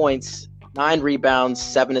 57 points, 9 rebounds,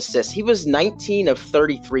 7 assists. He was 19 of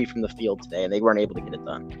 33 from the field today, and they weren't able to get it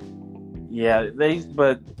done. Yeah,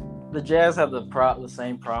 but the Jazz have the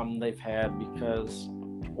same problem they've had because,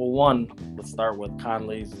 one, let's start with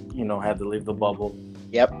Conley's, had to leave the bubble.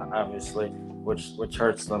 Yep. Obviously, which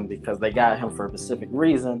hurts them because they got him for a specific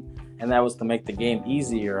reason, and that was to make the game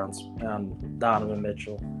easier on Donovan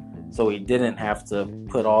Mitchell, so he didn't have to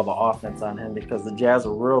put all the offense on him because the Jazz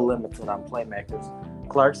are real limited on playmakers.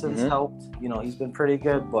 Clarkson's helped, he's been pretty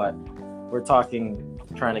good, but we're talking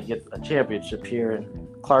trying to get a championship here, and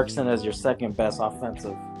Clarkson as your second best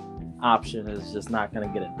offensive option is just not going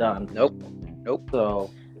to get it done. Nope. So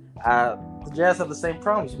the Jazz have the same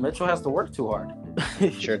problems. Mitchell has to work too hard.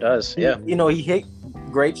 Sure does. Yeah. He hit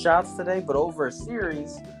great shots today, but over a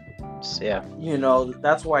series,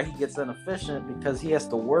 that's why he gets inefficient because he has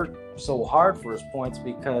to work so hard for his points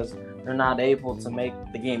because they're not able to make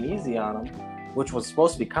the game easy on him, which was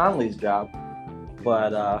supposed to be Conley's job, but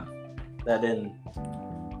that didn't.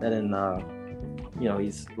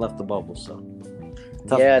 He's left the bubble, so.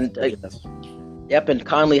 And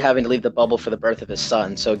Conley having to leave the bubble for the birth of his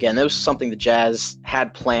son. So again, that was something the Jazz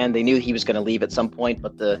had planned. They knew he was going to leave at some point,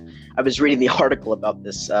 but I was reading the article about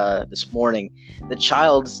this this morning. The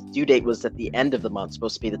child's due date was at the end of the month,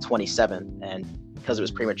 supposed to be the 27th, and because it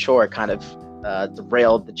was premature, it kind of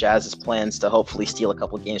derailed the Jazz's plans to hopefully steal a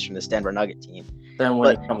couple of games from this Denver Nugget team. Then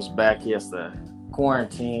when he comes back, he has to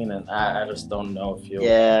quarantine, and I just don't know if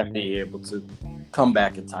he'll be able to come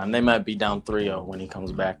back in time. They might be down 3-0 when he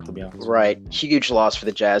comes back, to be honest. Right. Huge loss for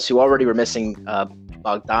the Jazz, who already were missing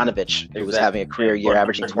Bogdanovich, who was having a career year,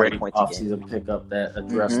 averaging 20 points a game. Off-season pickup that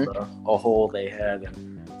addressed a hole they had,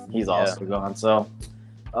 and he's also gone. So,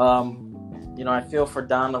 I feel for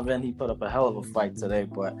Donovan. He put up a hell of a fight today,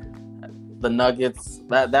 but the Nuggets,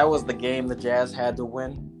 that was the game the Jazz had to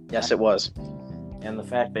win. Yes, it was. And the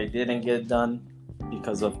fact they didn't get it done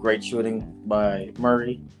because of great shooting by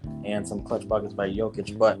Murray and some clutch buckets by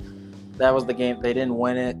Jokic, but that was the game. They didn't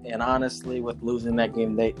win it, and honestly, with losing that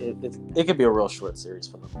game, it could be a real short series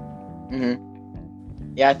for them.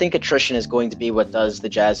 Mm-hmm. Yeah, I think attrition is going to be what does the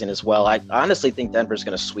Jazz in as well. I honestly think Denver's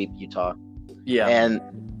going to sweep Utah. Yeah, and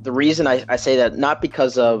the reason I say that, not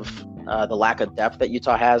because of the lack of depth that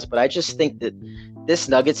Utah has, but I just think that this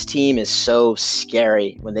Nuggets team is so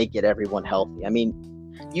scary when they get everyone healthy. I mean,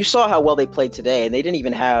 you saw how well they played today, and they didn't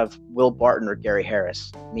even have Will Barton or Gary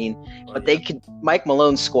Harris. I mean, they could. Mike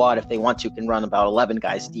Malone's squad, if they want to, can run about 11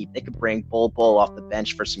 guys deep. They could bring Bull off the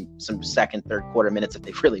bench for some second, third quarter minutes if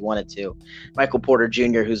they really wanted to. Michael Porter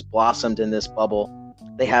Jr., who's blossomed in this bubble.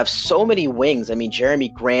 They have so many wings. I mean, Jeremy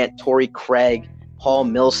Grant, Torrey Craig, Paul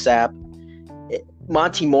Millsap.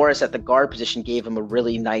 Monty Morris at the guard position gave him a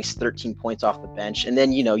really nice 13 points off the bench. And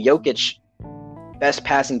then, Jokic, best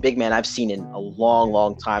passing big man I've seen in a long,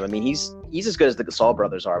 long time. I mean, he's as good as the Gasol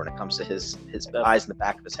brothers are when it comes to his eyes in the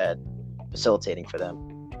back of his head, facilitating for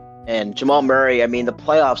them. And Jamal Murray, I mean, the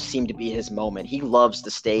playoffs seem to be his moment. He loves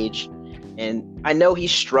the stage. And I know he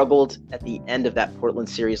struggled at the end of that Portland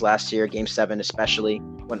series last year, Game 7 especially,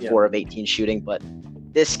 went 4 of 18 shooting. But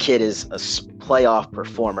this kid is a playoff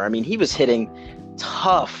performer. I mean, he was hitting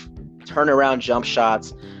tough turnaround jump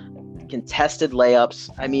shots, contested layups.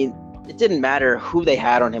 I mean, it didn't matter who they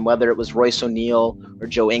had on him, whether it was Royce O'Neal or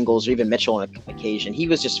Joe Ingles or even Mitchell on occasion. He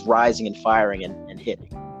was just rising and firing and hitting.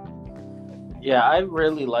 Yeah, I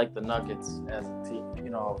really like the Nuggets as a team.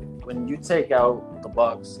 When you take out the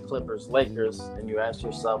Bucks, Clippers, Lakers, and you ask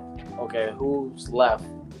yourself, okay, who's left?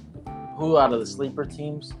 Who out of the sleeper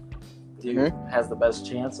teams has the best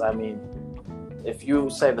chance? I mean, if you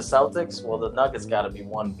say the Celtics, well, the Nuggets got to be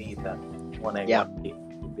 1B then, 1A,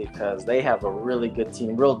 1B. Because they have a really good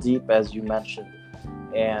team, real deep, as you mentioned,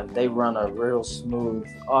 and they run a real smooth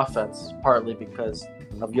offense, partly because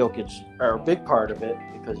of Jokic, or a big part of it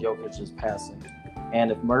because Jokic is passing.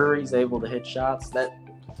 And if Murray's able to hit shots, that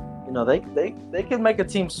they can make a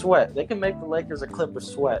team sweat. They can make the Lakers or Clippers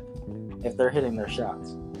sweat if they're hitting their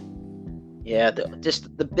shots. Yeah,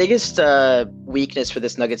 the biggest weakness for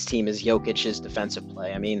this Nuggets team is Jokic's defensive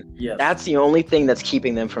play. I mean, that's the only thing that's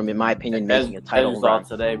keeping them from, in my opinion, making a title run.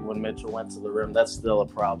 Today, when Mitchell went to the rim, that's still a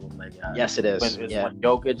problem they got. Yes, it is. When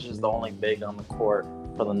Jokic is the only big on the court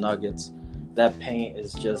for the Nuggets, that paint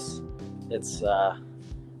is just, it's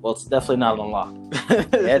definitely not unlocked.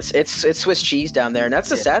 It's Swiss cheese down there, and that's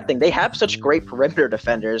the sad thing. They have such great perimeter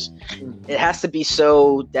defenders. It has to be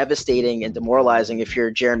so devastating and demoralizing if you're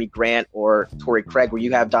Jeremy Grant or Torrey Craig, where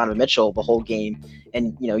you have Donovan Mitchell the whole game,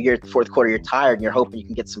 and you're at the fourth quarter, you're tired, and you're hoping you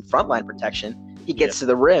can get some frontline protection. He gets to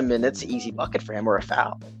the rim, and it's an easy bucket for him or a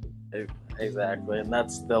foul. Exactly, and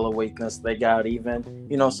that's still a weakness they got. Even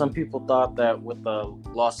some people thought that with the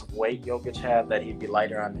loss of weight Jokic had, that he'd be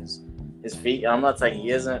lighter on his feet. I'm not saying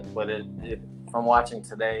he isn't, but from watching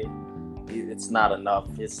today, it's not enough.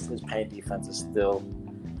 His paint defense is still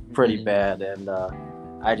pretty bad, and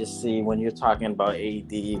I just see when you're talking about AD,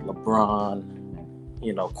 LeBron,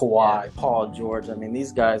 Kawhi, Paul George. I mean,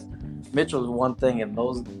 these guys, Mitchell's one thing, and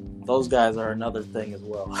those guys are another thing as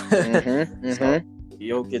well. So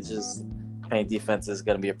Jokic's paint defense is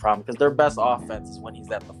going to be a problem because their best offense is when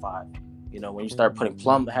he's at the 5. When you start putting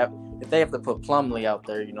if they have to put Plumlee out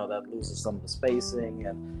there, that loses some of the spacing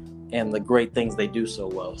and the great things they do so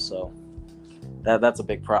well. So that's a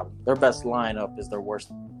big problem. Their best lineup is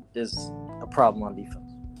a problem on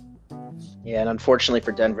defense. Yeah, and unfortunately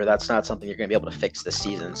for Denver, that's not something you're going to be able to fix this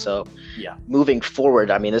season. So moving forward,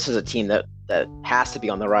 I mean, this is a team that has to be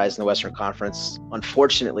on the rise in the Western Conference.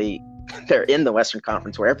 Unfortunately, they're in the Western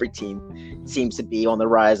Conference where every team seems to be on the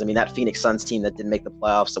rise. I mean, that Phoenix Suns team that didn't make the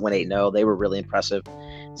playoffs, that went 8-0, they were really impressive.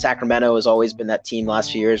 Sacramento has always been that team the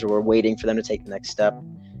last few years where we're waiting for them to take the next step.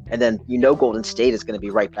 And then, Golden State is going to be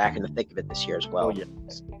right back in the thick of it this year as well.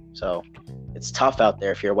 So it's tough out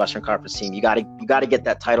there if you're a Western Conference team. You got to get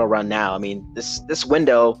that title run now. I mean, this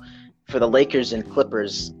window for the Lakers and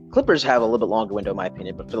Clippers have a little bit longer window in my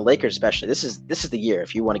opinion, but for the Lakers especially, this is the year.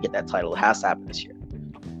 If you want to get that title, it has to happen this year.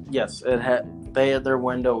 Yes, their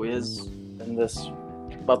window is in this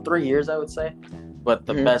about 3 years, I would say, but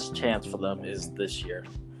the best chance for them is this year.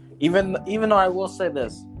 Even though I will say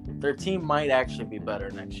this, their team might actually be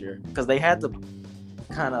better next year because they had to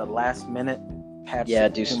kind of last minute patch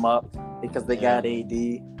them up because they got AD,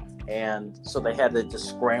 and so they had to just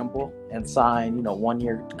scramble and sign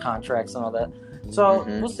 1-year contracts and all that. So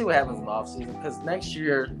we'll see what happens in the offseason because next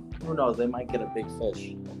year, who knows, they might get a big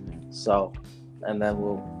fish. So, and then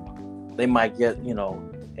they might get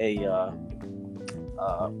a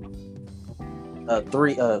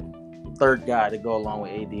third guy to go along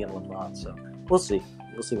with AD and LeBron. So we'll see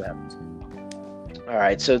what happens. All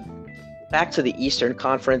right, so back to the Eastern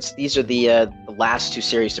Conference. These are the last 2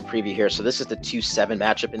 series to preview here. So this is the 2-7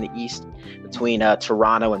 matchup in the East between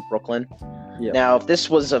Toronto and Brooklyn. Yeah. Now, if this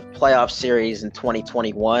was a playoff series in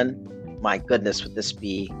 2021, my goodness, would this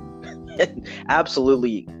be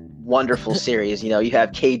absolutely wonderful series. You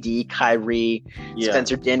have KD, Kyrie,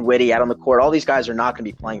 Spencer Dinwiddie out on the court. All these guys are not going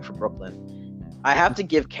to be playing for Brooklyn. I have to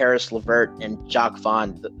give Karis LeVert and Jacques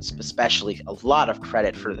Vaughn especially a lot of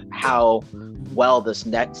credit for how well this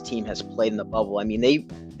Nets team has played in the bubble. I mean,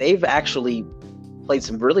 they've actually played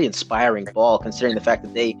some really inspiring ball, considering the fact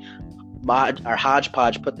that they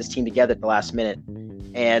hodgepodge put this team together at the last minute.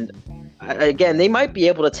 And again, they might be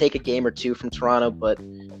able to take a game or two from Toronto, but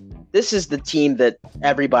this is the team that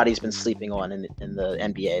everybody's been sleeping on in the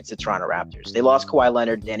NBA. It's the Toronto Raptors. They lost Kawhi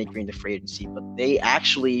Leonard, Danny Green to free agency, but they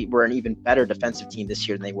actually were an even better defensive team this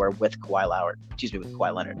year than they were with Kawhi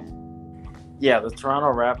Leonard. Yeah, the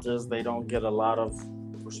Toronto Raptors, they don't get a lot of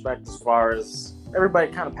respect as far as everybody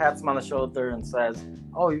kind of pats them on the shoulder and says,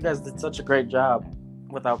 oh, you guys did such a great job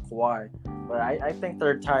without Kawhi. But I think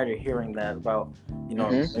they're tired of hearing that about,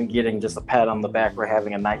 and getting just a pat on the back for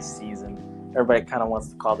having a nice season. Everybody kind of wants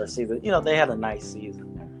to call their season. They had a nice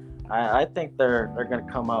season. I think they're going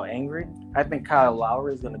to come out angry. I think Kyle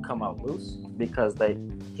Lowry is going to come out loose because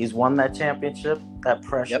he's won that championship. That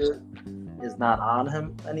pressure is not on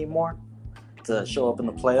him anymore to show up in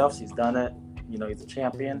the playoffs. He's done it. He's a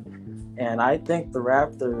champion. And I think the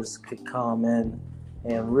Raptors could come in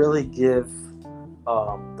and really give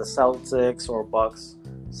the Celtics or Bucks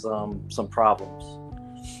some problems.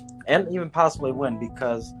 And even possibly win,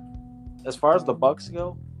 because as far as the Bucks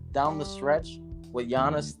go, down the stretch, with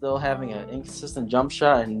Giannis still having an inconsistent jump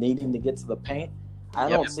shot and needing to get to the paint, I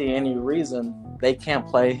don't see any reason the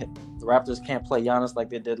Raptors can't play Giannis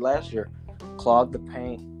like they did last year. Clog the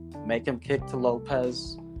paint, make him kick to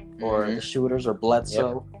Lopez or the shooters or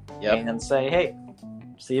Bledsoe, and say, hey,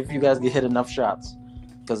 see if you guys can hit enough shots.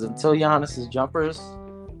 Because until Giannis's jumper's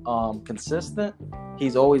consistent,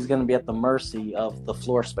 he's always going to be at the mercy of the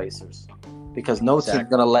floor spacers. Because no team's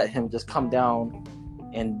going to let him just come down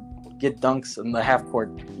and get dunks in the half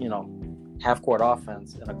court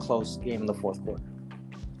offense in a close game in the fourth quarter.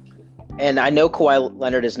 And I know Kawhi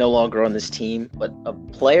Leonard is no longer on this team, but a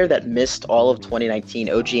player that missed all of 2019,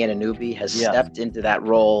 OG Anunoby, has stepped into that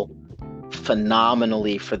role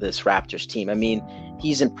phenomenally for this Raptors team. I mean,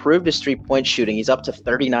 he's improved his three-point shooting. He's up to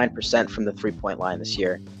 39% from the three-point line this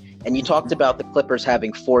year. And you talked about the Clippers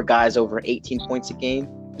having 4 guys over 18 points a game.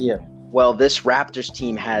 Yeah. Well, this Raptors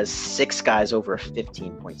team has 6 guys over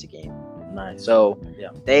 15 points a game. Nice. So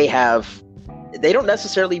they don't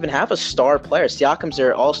necessarily even have a star player. Siakam's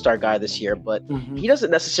their all-star guy this year, but he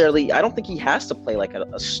doesn't necessarily – I don't think he has to play like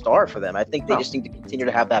a star for them. I think they just need to continue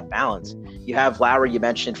to have that balance. You have Lowry, you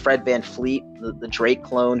mentioned, Fred VanVleet, the Drake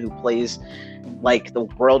clone who plays like the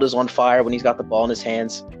world is on fire when he's got the ball in his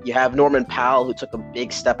hands. You have Norman Powell, who took a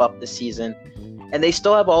big step up this season. And they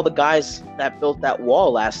still have all the guys that built that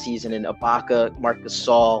wall last season in Ibaka, Marc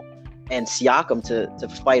Gasol, and Siakam to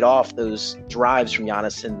fight off those drives from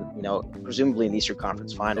Giannis and, presumably in the Eastern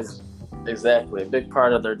Conference Finals. Exactly. A big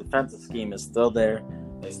part of their defensive scheme is still there.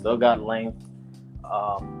 They still got length.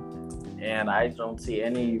 And I don't see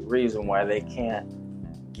any reason why they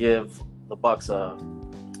can't give the Bucks a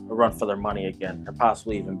run for their money again, or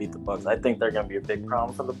possibly even beat the Bucks. I think they're going to be a big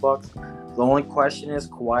problem for the Bucks. The only question is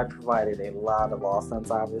Kawhi provided a lot of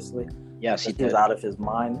offense, obviously. Yes, he was out of his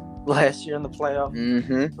mind last year in the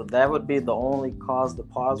playoffs. So that would be the only cause to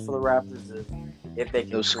pause for the Raptors is if they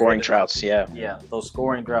can those scoring droughts. Yeah, those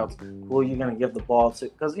scoring droughts. Who are you going to give the ball to?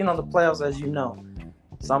 Because the playoffs, as you know,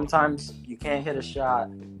 sometimes you can't hit a shot.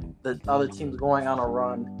 The other team's going on a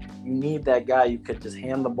run. You need that guy you could just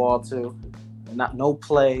hand the ball to, no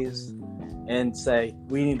plays, and say,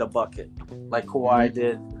 we need a bucket, like Kawhi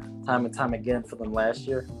did time and time again for them last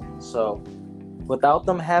year. So without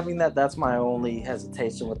them having that, that's my only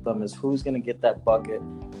hesitation with them is who's going to get that bucket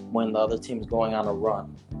when the other team's going on a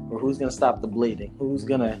run, or who's going to stop the bleeding, who's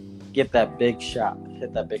going to get that big shot,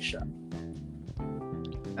 hit that big shot.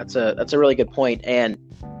 That's a really good point. And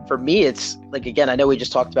for me, it's like, again, I know we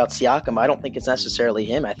just talked about Siakam. I don't think it's necessarily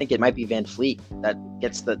him. I think it might be VanVleet that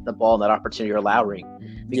gets the ball in that opportunity, or Lowry,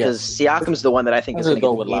 because Siakam's the one that I think is going to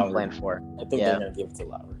get the game plan for. I think they're going to give it to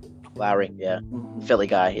Lowry. Lowry, Philly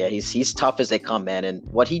guy, he's tough as they come, man. And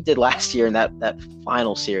what he did last year in that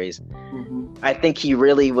final series, I think he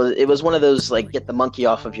really was. It was one of those like get the monkey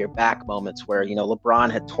off of your back moments where LeBron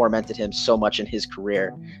had tormented him so much in his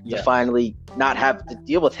career to finally not have to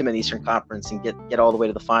deal with him in the Eastern Conference and get all the way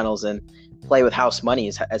to the finals and play with house money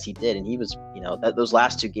as he did. And he was, those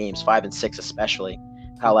last 2 games, 5 and 6 especially,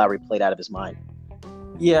 Kyle Lowry played out of his mind.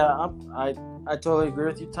 Yeah, I totally agree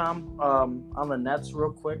with you, Tom. On the Nets,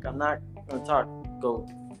 real quick, I'm not going to go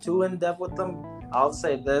too in depth with them. I'll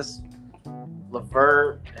say this: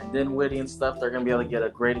 LeVert and Dinwiddie and stuff, they're going to be able to get a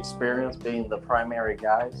great experience being the primary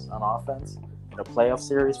guys on offense in a playoff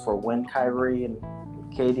series for when Kyrie and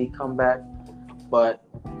KD come back. But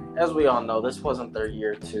as we all know, this wasn't their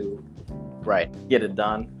year to Right. get it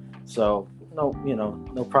done. So no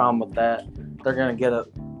problem with that. They're gonna get a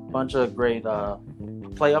bunch of great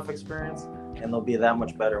playoff experience, and they'll be that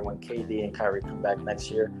much better when KD and Kyrie come back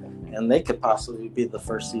next year, and they could possibly be the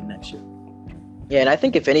first seed next year. Yeah, and I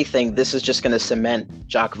think if anything, this is just going to cement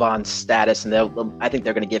Jacques Vaughn's status, and I think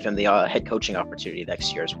they're going to give him the head coaching opportunity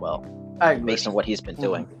next year as well, based on what he's been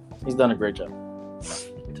doing. He's done a great job.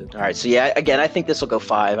 All right, so yeah, again, I think this will go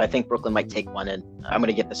 5. I think Brooklyn might take one, and I'm going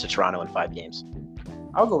to give this to Toronto in 5 games.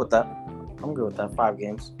 I'll go with that. I'm good with that. 5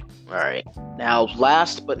 games. All right. Now,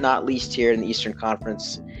 last but not least here in the Eastern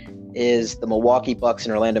Conference is the Milwaukee Bucks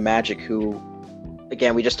and Orlando Magic, who,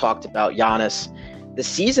 again, we just talked about Giannis. The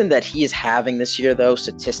season that he is having this year, though,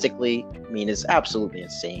 statistically, I mean, is absolutely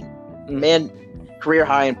insane. Man, career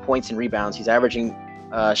high in points and rebounds. He's averaging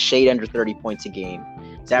shade under 30 points a game.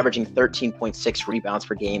 He's averaging 13.6 rebounds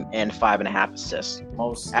per game and 5.5 assists.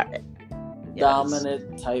 Most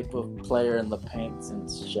dominant type of player in the paint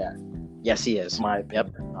since Shaq. Yes, he is. My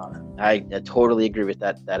opinion on it. I totally agree with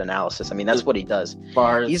that analysis. I mean, that's what he does.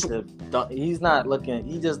 He's not looking.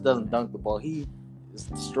 He just doesn't dunk the ball. He is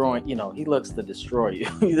destroying. He looks to destroy you.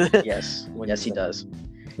 Yes, he does.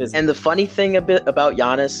 And the funny thing a bit about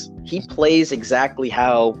Giannis, he plays exactly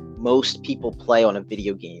how most people play on a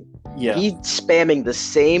video game. Yeah, he's spamming the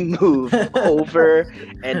same move over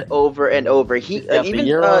and over and over. He even the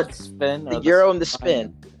Euro spin, the Euro and the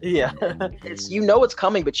spin. Yeah, it's it's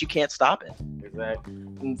coming, but you can't stop it. Exactly,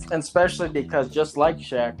 and especially because just like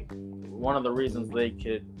Shaq, one of the reasons they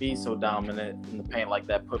could be so dominant in the paint like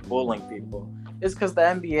that, bullying people, is because the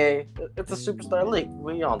NBA, it's a superstar league.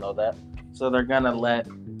 We all know that, so they're gonna let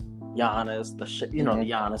Giannis, the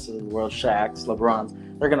Giannis of the world, Shaqs,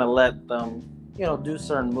 LeBrons, they're gonna let them, do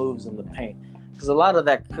certain moves in the paint, because a lot of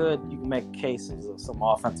that you can make cases of some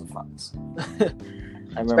offensive fouls.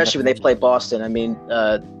 Especially when they play Boston. I mean,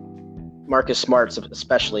 Marcus Smart,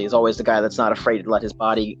 especially, is always the guy that's not afraid to let his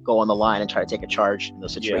body go on the line and try to take a charge in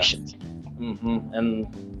those situations. Yeah. Mm-hmm.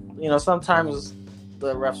 And sometimes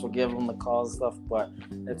the refs will give them the calls and stuff, but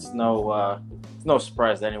it's no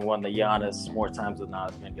surprise to anyone that Giannis, more times than not,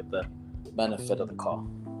 is going to get the benefit of the call.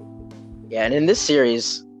 Yeah, and in this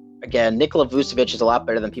series, again, Nikola Vucevic is a lot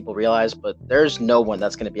better than people realize, but there's no one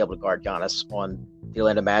that's going to be able to guard Giannis on the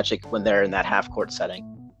Orlando Magic when they're in that half-court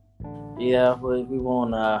setting. Yeah, we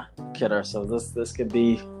won't kid ourselves. This could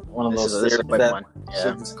be one of those series that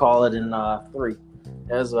should just call it in 3.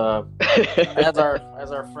 As our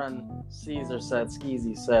friend Caesar said,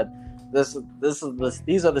 Skeezy said,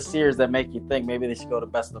 these are the series that make you think maybe they should go to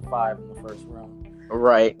best of 5 in the first round.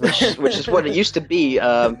 Right, which is what it used to be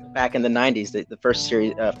back in the 90s. The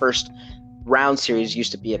first round series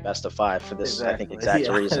used to be a best of 5 for this, exactly. I think, exact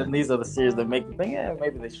reason. And these are the series that make you think,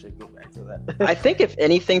 maybe they should go back to that. I think if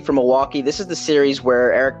anything for Milwaukee, this is the series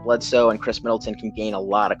where Eric Bledsoe and Chris Middleton can gain a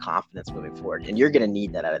lot of confidence moving forward, and you're going to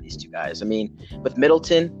need that out of these two guys. I mean, with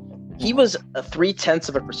Middleton, he was a 0.3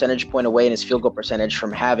 of a percentage point away in his field goal percentage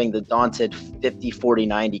from having the daunted 50, 40,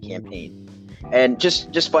 90 campaign. And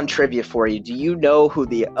just fun trivia for you. Do you know who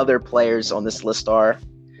the other players on this list are?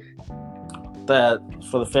 That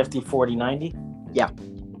for the 50, 40, 90? Yeah.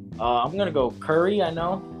 I'm going to go Curry, I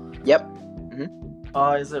know. Yep.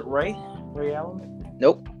 Mm-hmm. Is it Ray Allen?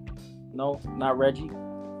 Nope. No, not Reggie.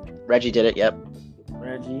 Reggie did it, yep.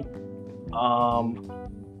 Reggie.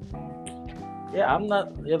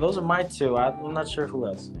 Those are my 2. I'm not sure who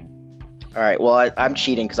else. All right, well, I'm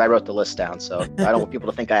cheating because I wrote the list down, so I don't want people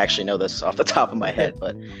to think I actually know this off the top of my head.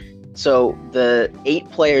 But so the 8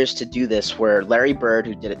 players to do this were Larry Bird,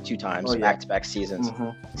 who did it 2 times, back-to-back seasons.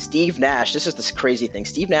 Mm-hmm. Steve Nash, this is this crazy thing.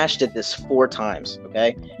 Steve Nash did this 4 times,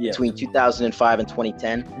 between 2005 and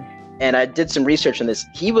 2010. And I did some research on this.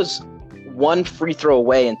 He was 1 free throw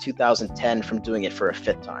away in 2010 from doing it for a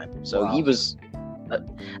 5th time. So He was an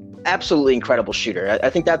absolutely incredible shooter. I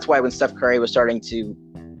think that's why when Steph Curry was starting to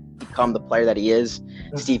become the player that he is,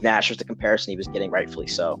 Steve Nash was the comparison he was getting, rightfully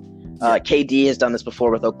so. KD has done this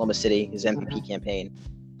before with Oklahoma City, his MVP campaign.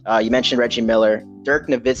 You mentioned Reggie Miller. Dirk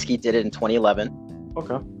Nowitzki did it in 2011.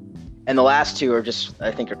 Okay. And the last 2 are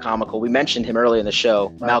I think are comical. We mentioned him earlier in the show.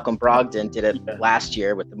 Right. Malcolm Brogdon did it last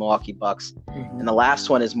year with the Milwaukee Bucks. Mm-hmm. And the last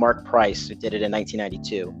one is Mark Price, who did it in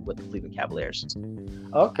 1992 with the Cleveland Cavaliers.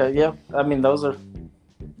 Okay, yeah. I mean, those are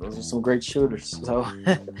some great shooters. So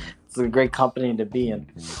it's a great company to be in.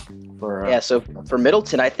 So for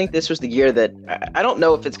Middleton, I think this was the year that I don't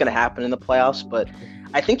know if it's going to happen in the playoffs, but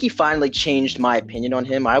I think he finally changed my opinion on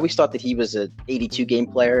him. I always thought that he was an 82 game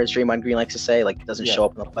player, as Draymond Green likes to say, like doesn't show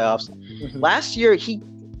up in the playoffs. Mm-hmm. Last year, he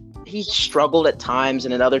he struggled at times,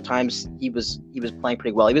 and at other times he was playing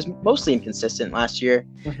pretty well. He was mostly inconsistent last year.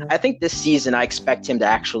 Mhm. I think this season I expect him to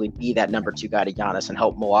actually be that number 2 guy to Giannis and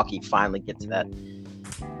help Milwaukee finally get to that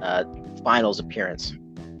finals appearance.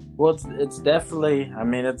 Well, it's definitely. I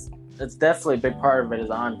mean, it's definitely a big part of it is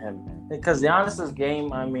on him because Giannis's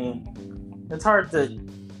game. I mean, it's hard to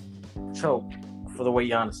choke for the way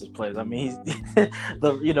Giannis plays. I mean, he's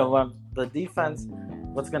the defense.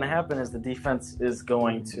 What's going to happen is the defense is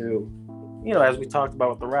going to, as we talked about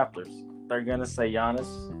with the Raptors, they're going to say, Giannis,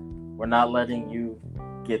 we're not letting you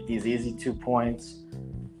get these easy 2 points.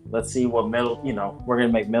 Let's see what we're going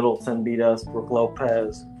to make Middleton beat us, Brook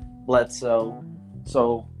Lopez, Bledsoe.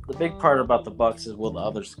 So the big part about the Bucks is will the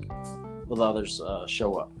others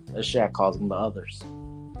show up, as Shaq calls them, the others.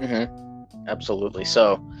 Mm-hmm. Absolutely.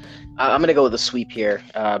 So I'm going to go with a sweep here.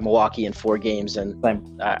 Milwaukee in 4 games, and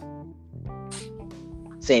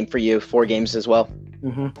same for you, 4 games as well.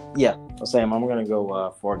 Mm-hmm. Yeah, same. I'm going to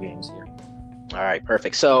go 4 games here. All right,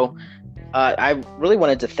 perfect. So I really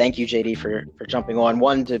wanted to thank you, JD, for jumping on.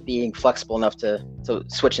 One, to being flexible enough to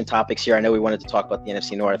switch in topics here. I know we wanted to talk about the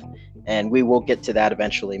NFC North, and we will get to that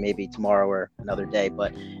eventually, maybe tomorrow or another day.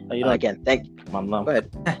 But again, thank you. Go ahead.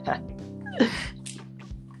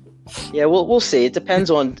 Yeah, we'll see. It depends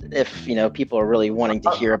on if people are really wanting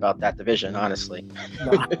to hear about that division. Honestly,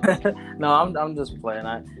 no, I'm just playing.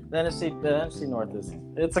 The NFC North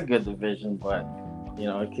it's a good division, but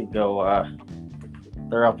it could go.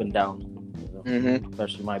 They're up and down, Mm-hmm.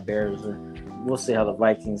 Especially my Bears. We'll see how the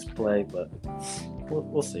Vikings play, but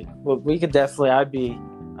we'll see. Well, we could definitely.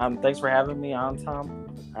 Thanks for having me on,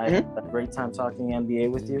 Tom. I had a great time talking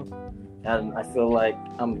NBA with you, and I feel like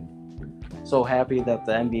I'm so happy that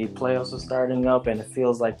the NBA playoffs are starting up, and it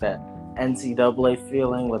feels like that NCAA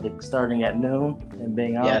feeling with it starting at noon and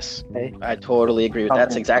being out. Yes, I totally agree with that.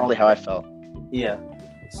 That's exactly how I felt. Yeah.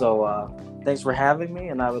 So thanks for having me,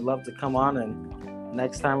 and I would love to come on, and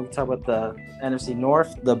next time we talk about the NFC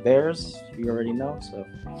North, the Bears. You already know. So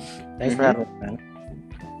thanks for having me, man.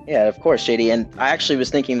 Yeah, of course, JD. And I actually was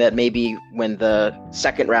thinking that maybe when the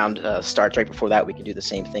second round starts, right before that, we could do the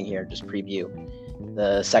same thing here, just preview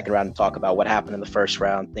the second round and talk about what happened in the first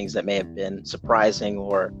round, things that may have been surprising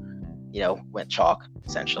or, went chalk,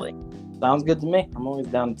 essentially. Sounds good to me. I'm always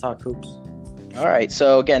down to talk hoops. All right.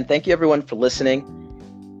 So, again, thank you, everyone, for listening.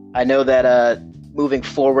 I know that moving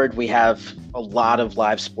forward, we have a lot of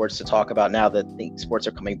live sports to talk about now that the sports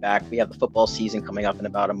are coming back. We have the football season coming up in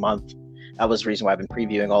about a month. That was the reason why I've been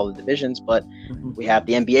previewing all the divisions, but we have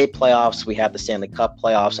the NBA playoffs, we have the Stanley Cup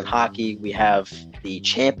playoffs in hockey, we have the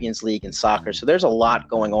Champions League in soccer. So there's a lot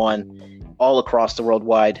going on all across the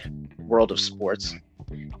worldwide world of sports.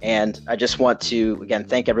 And I just want to, again,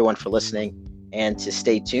 thank everyone for listening and to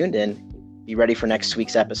stay tuned and be ready for next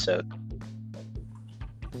week's episode.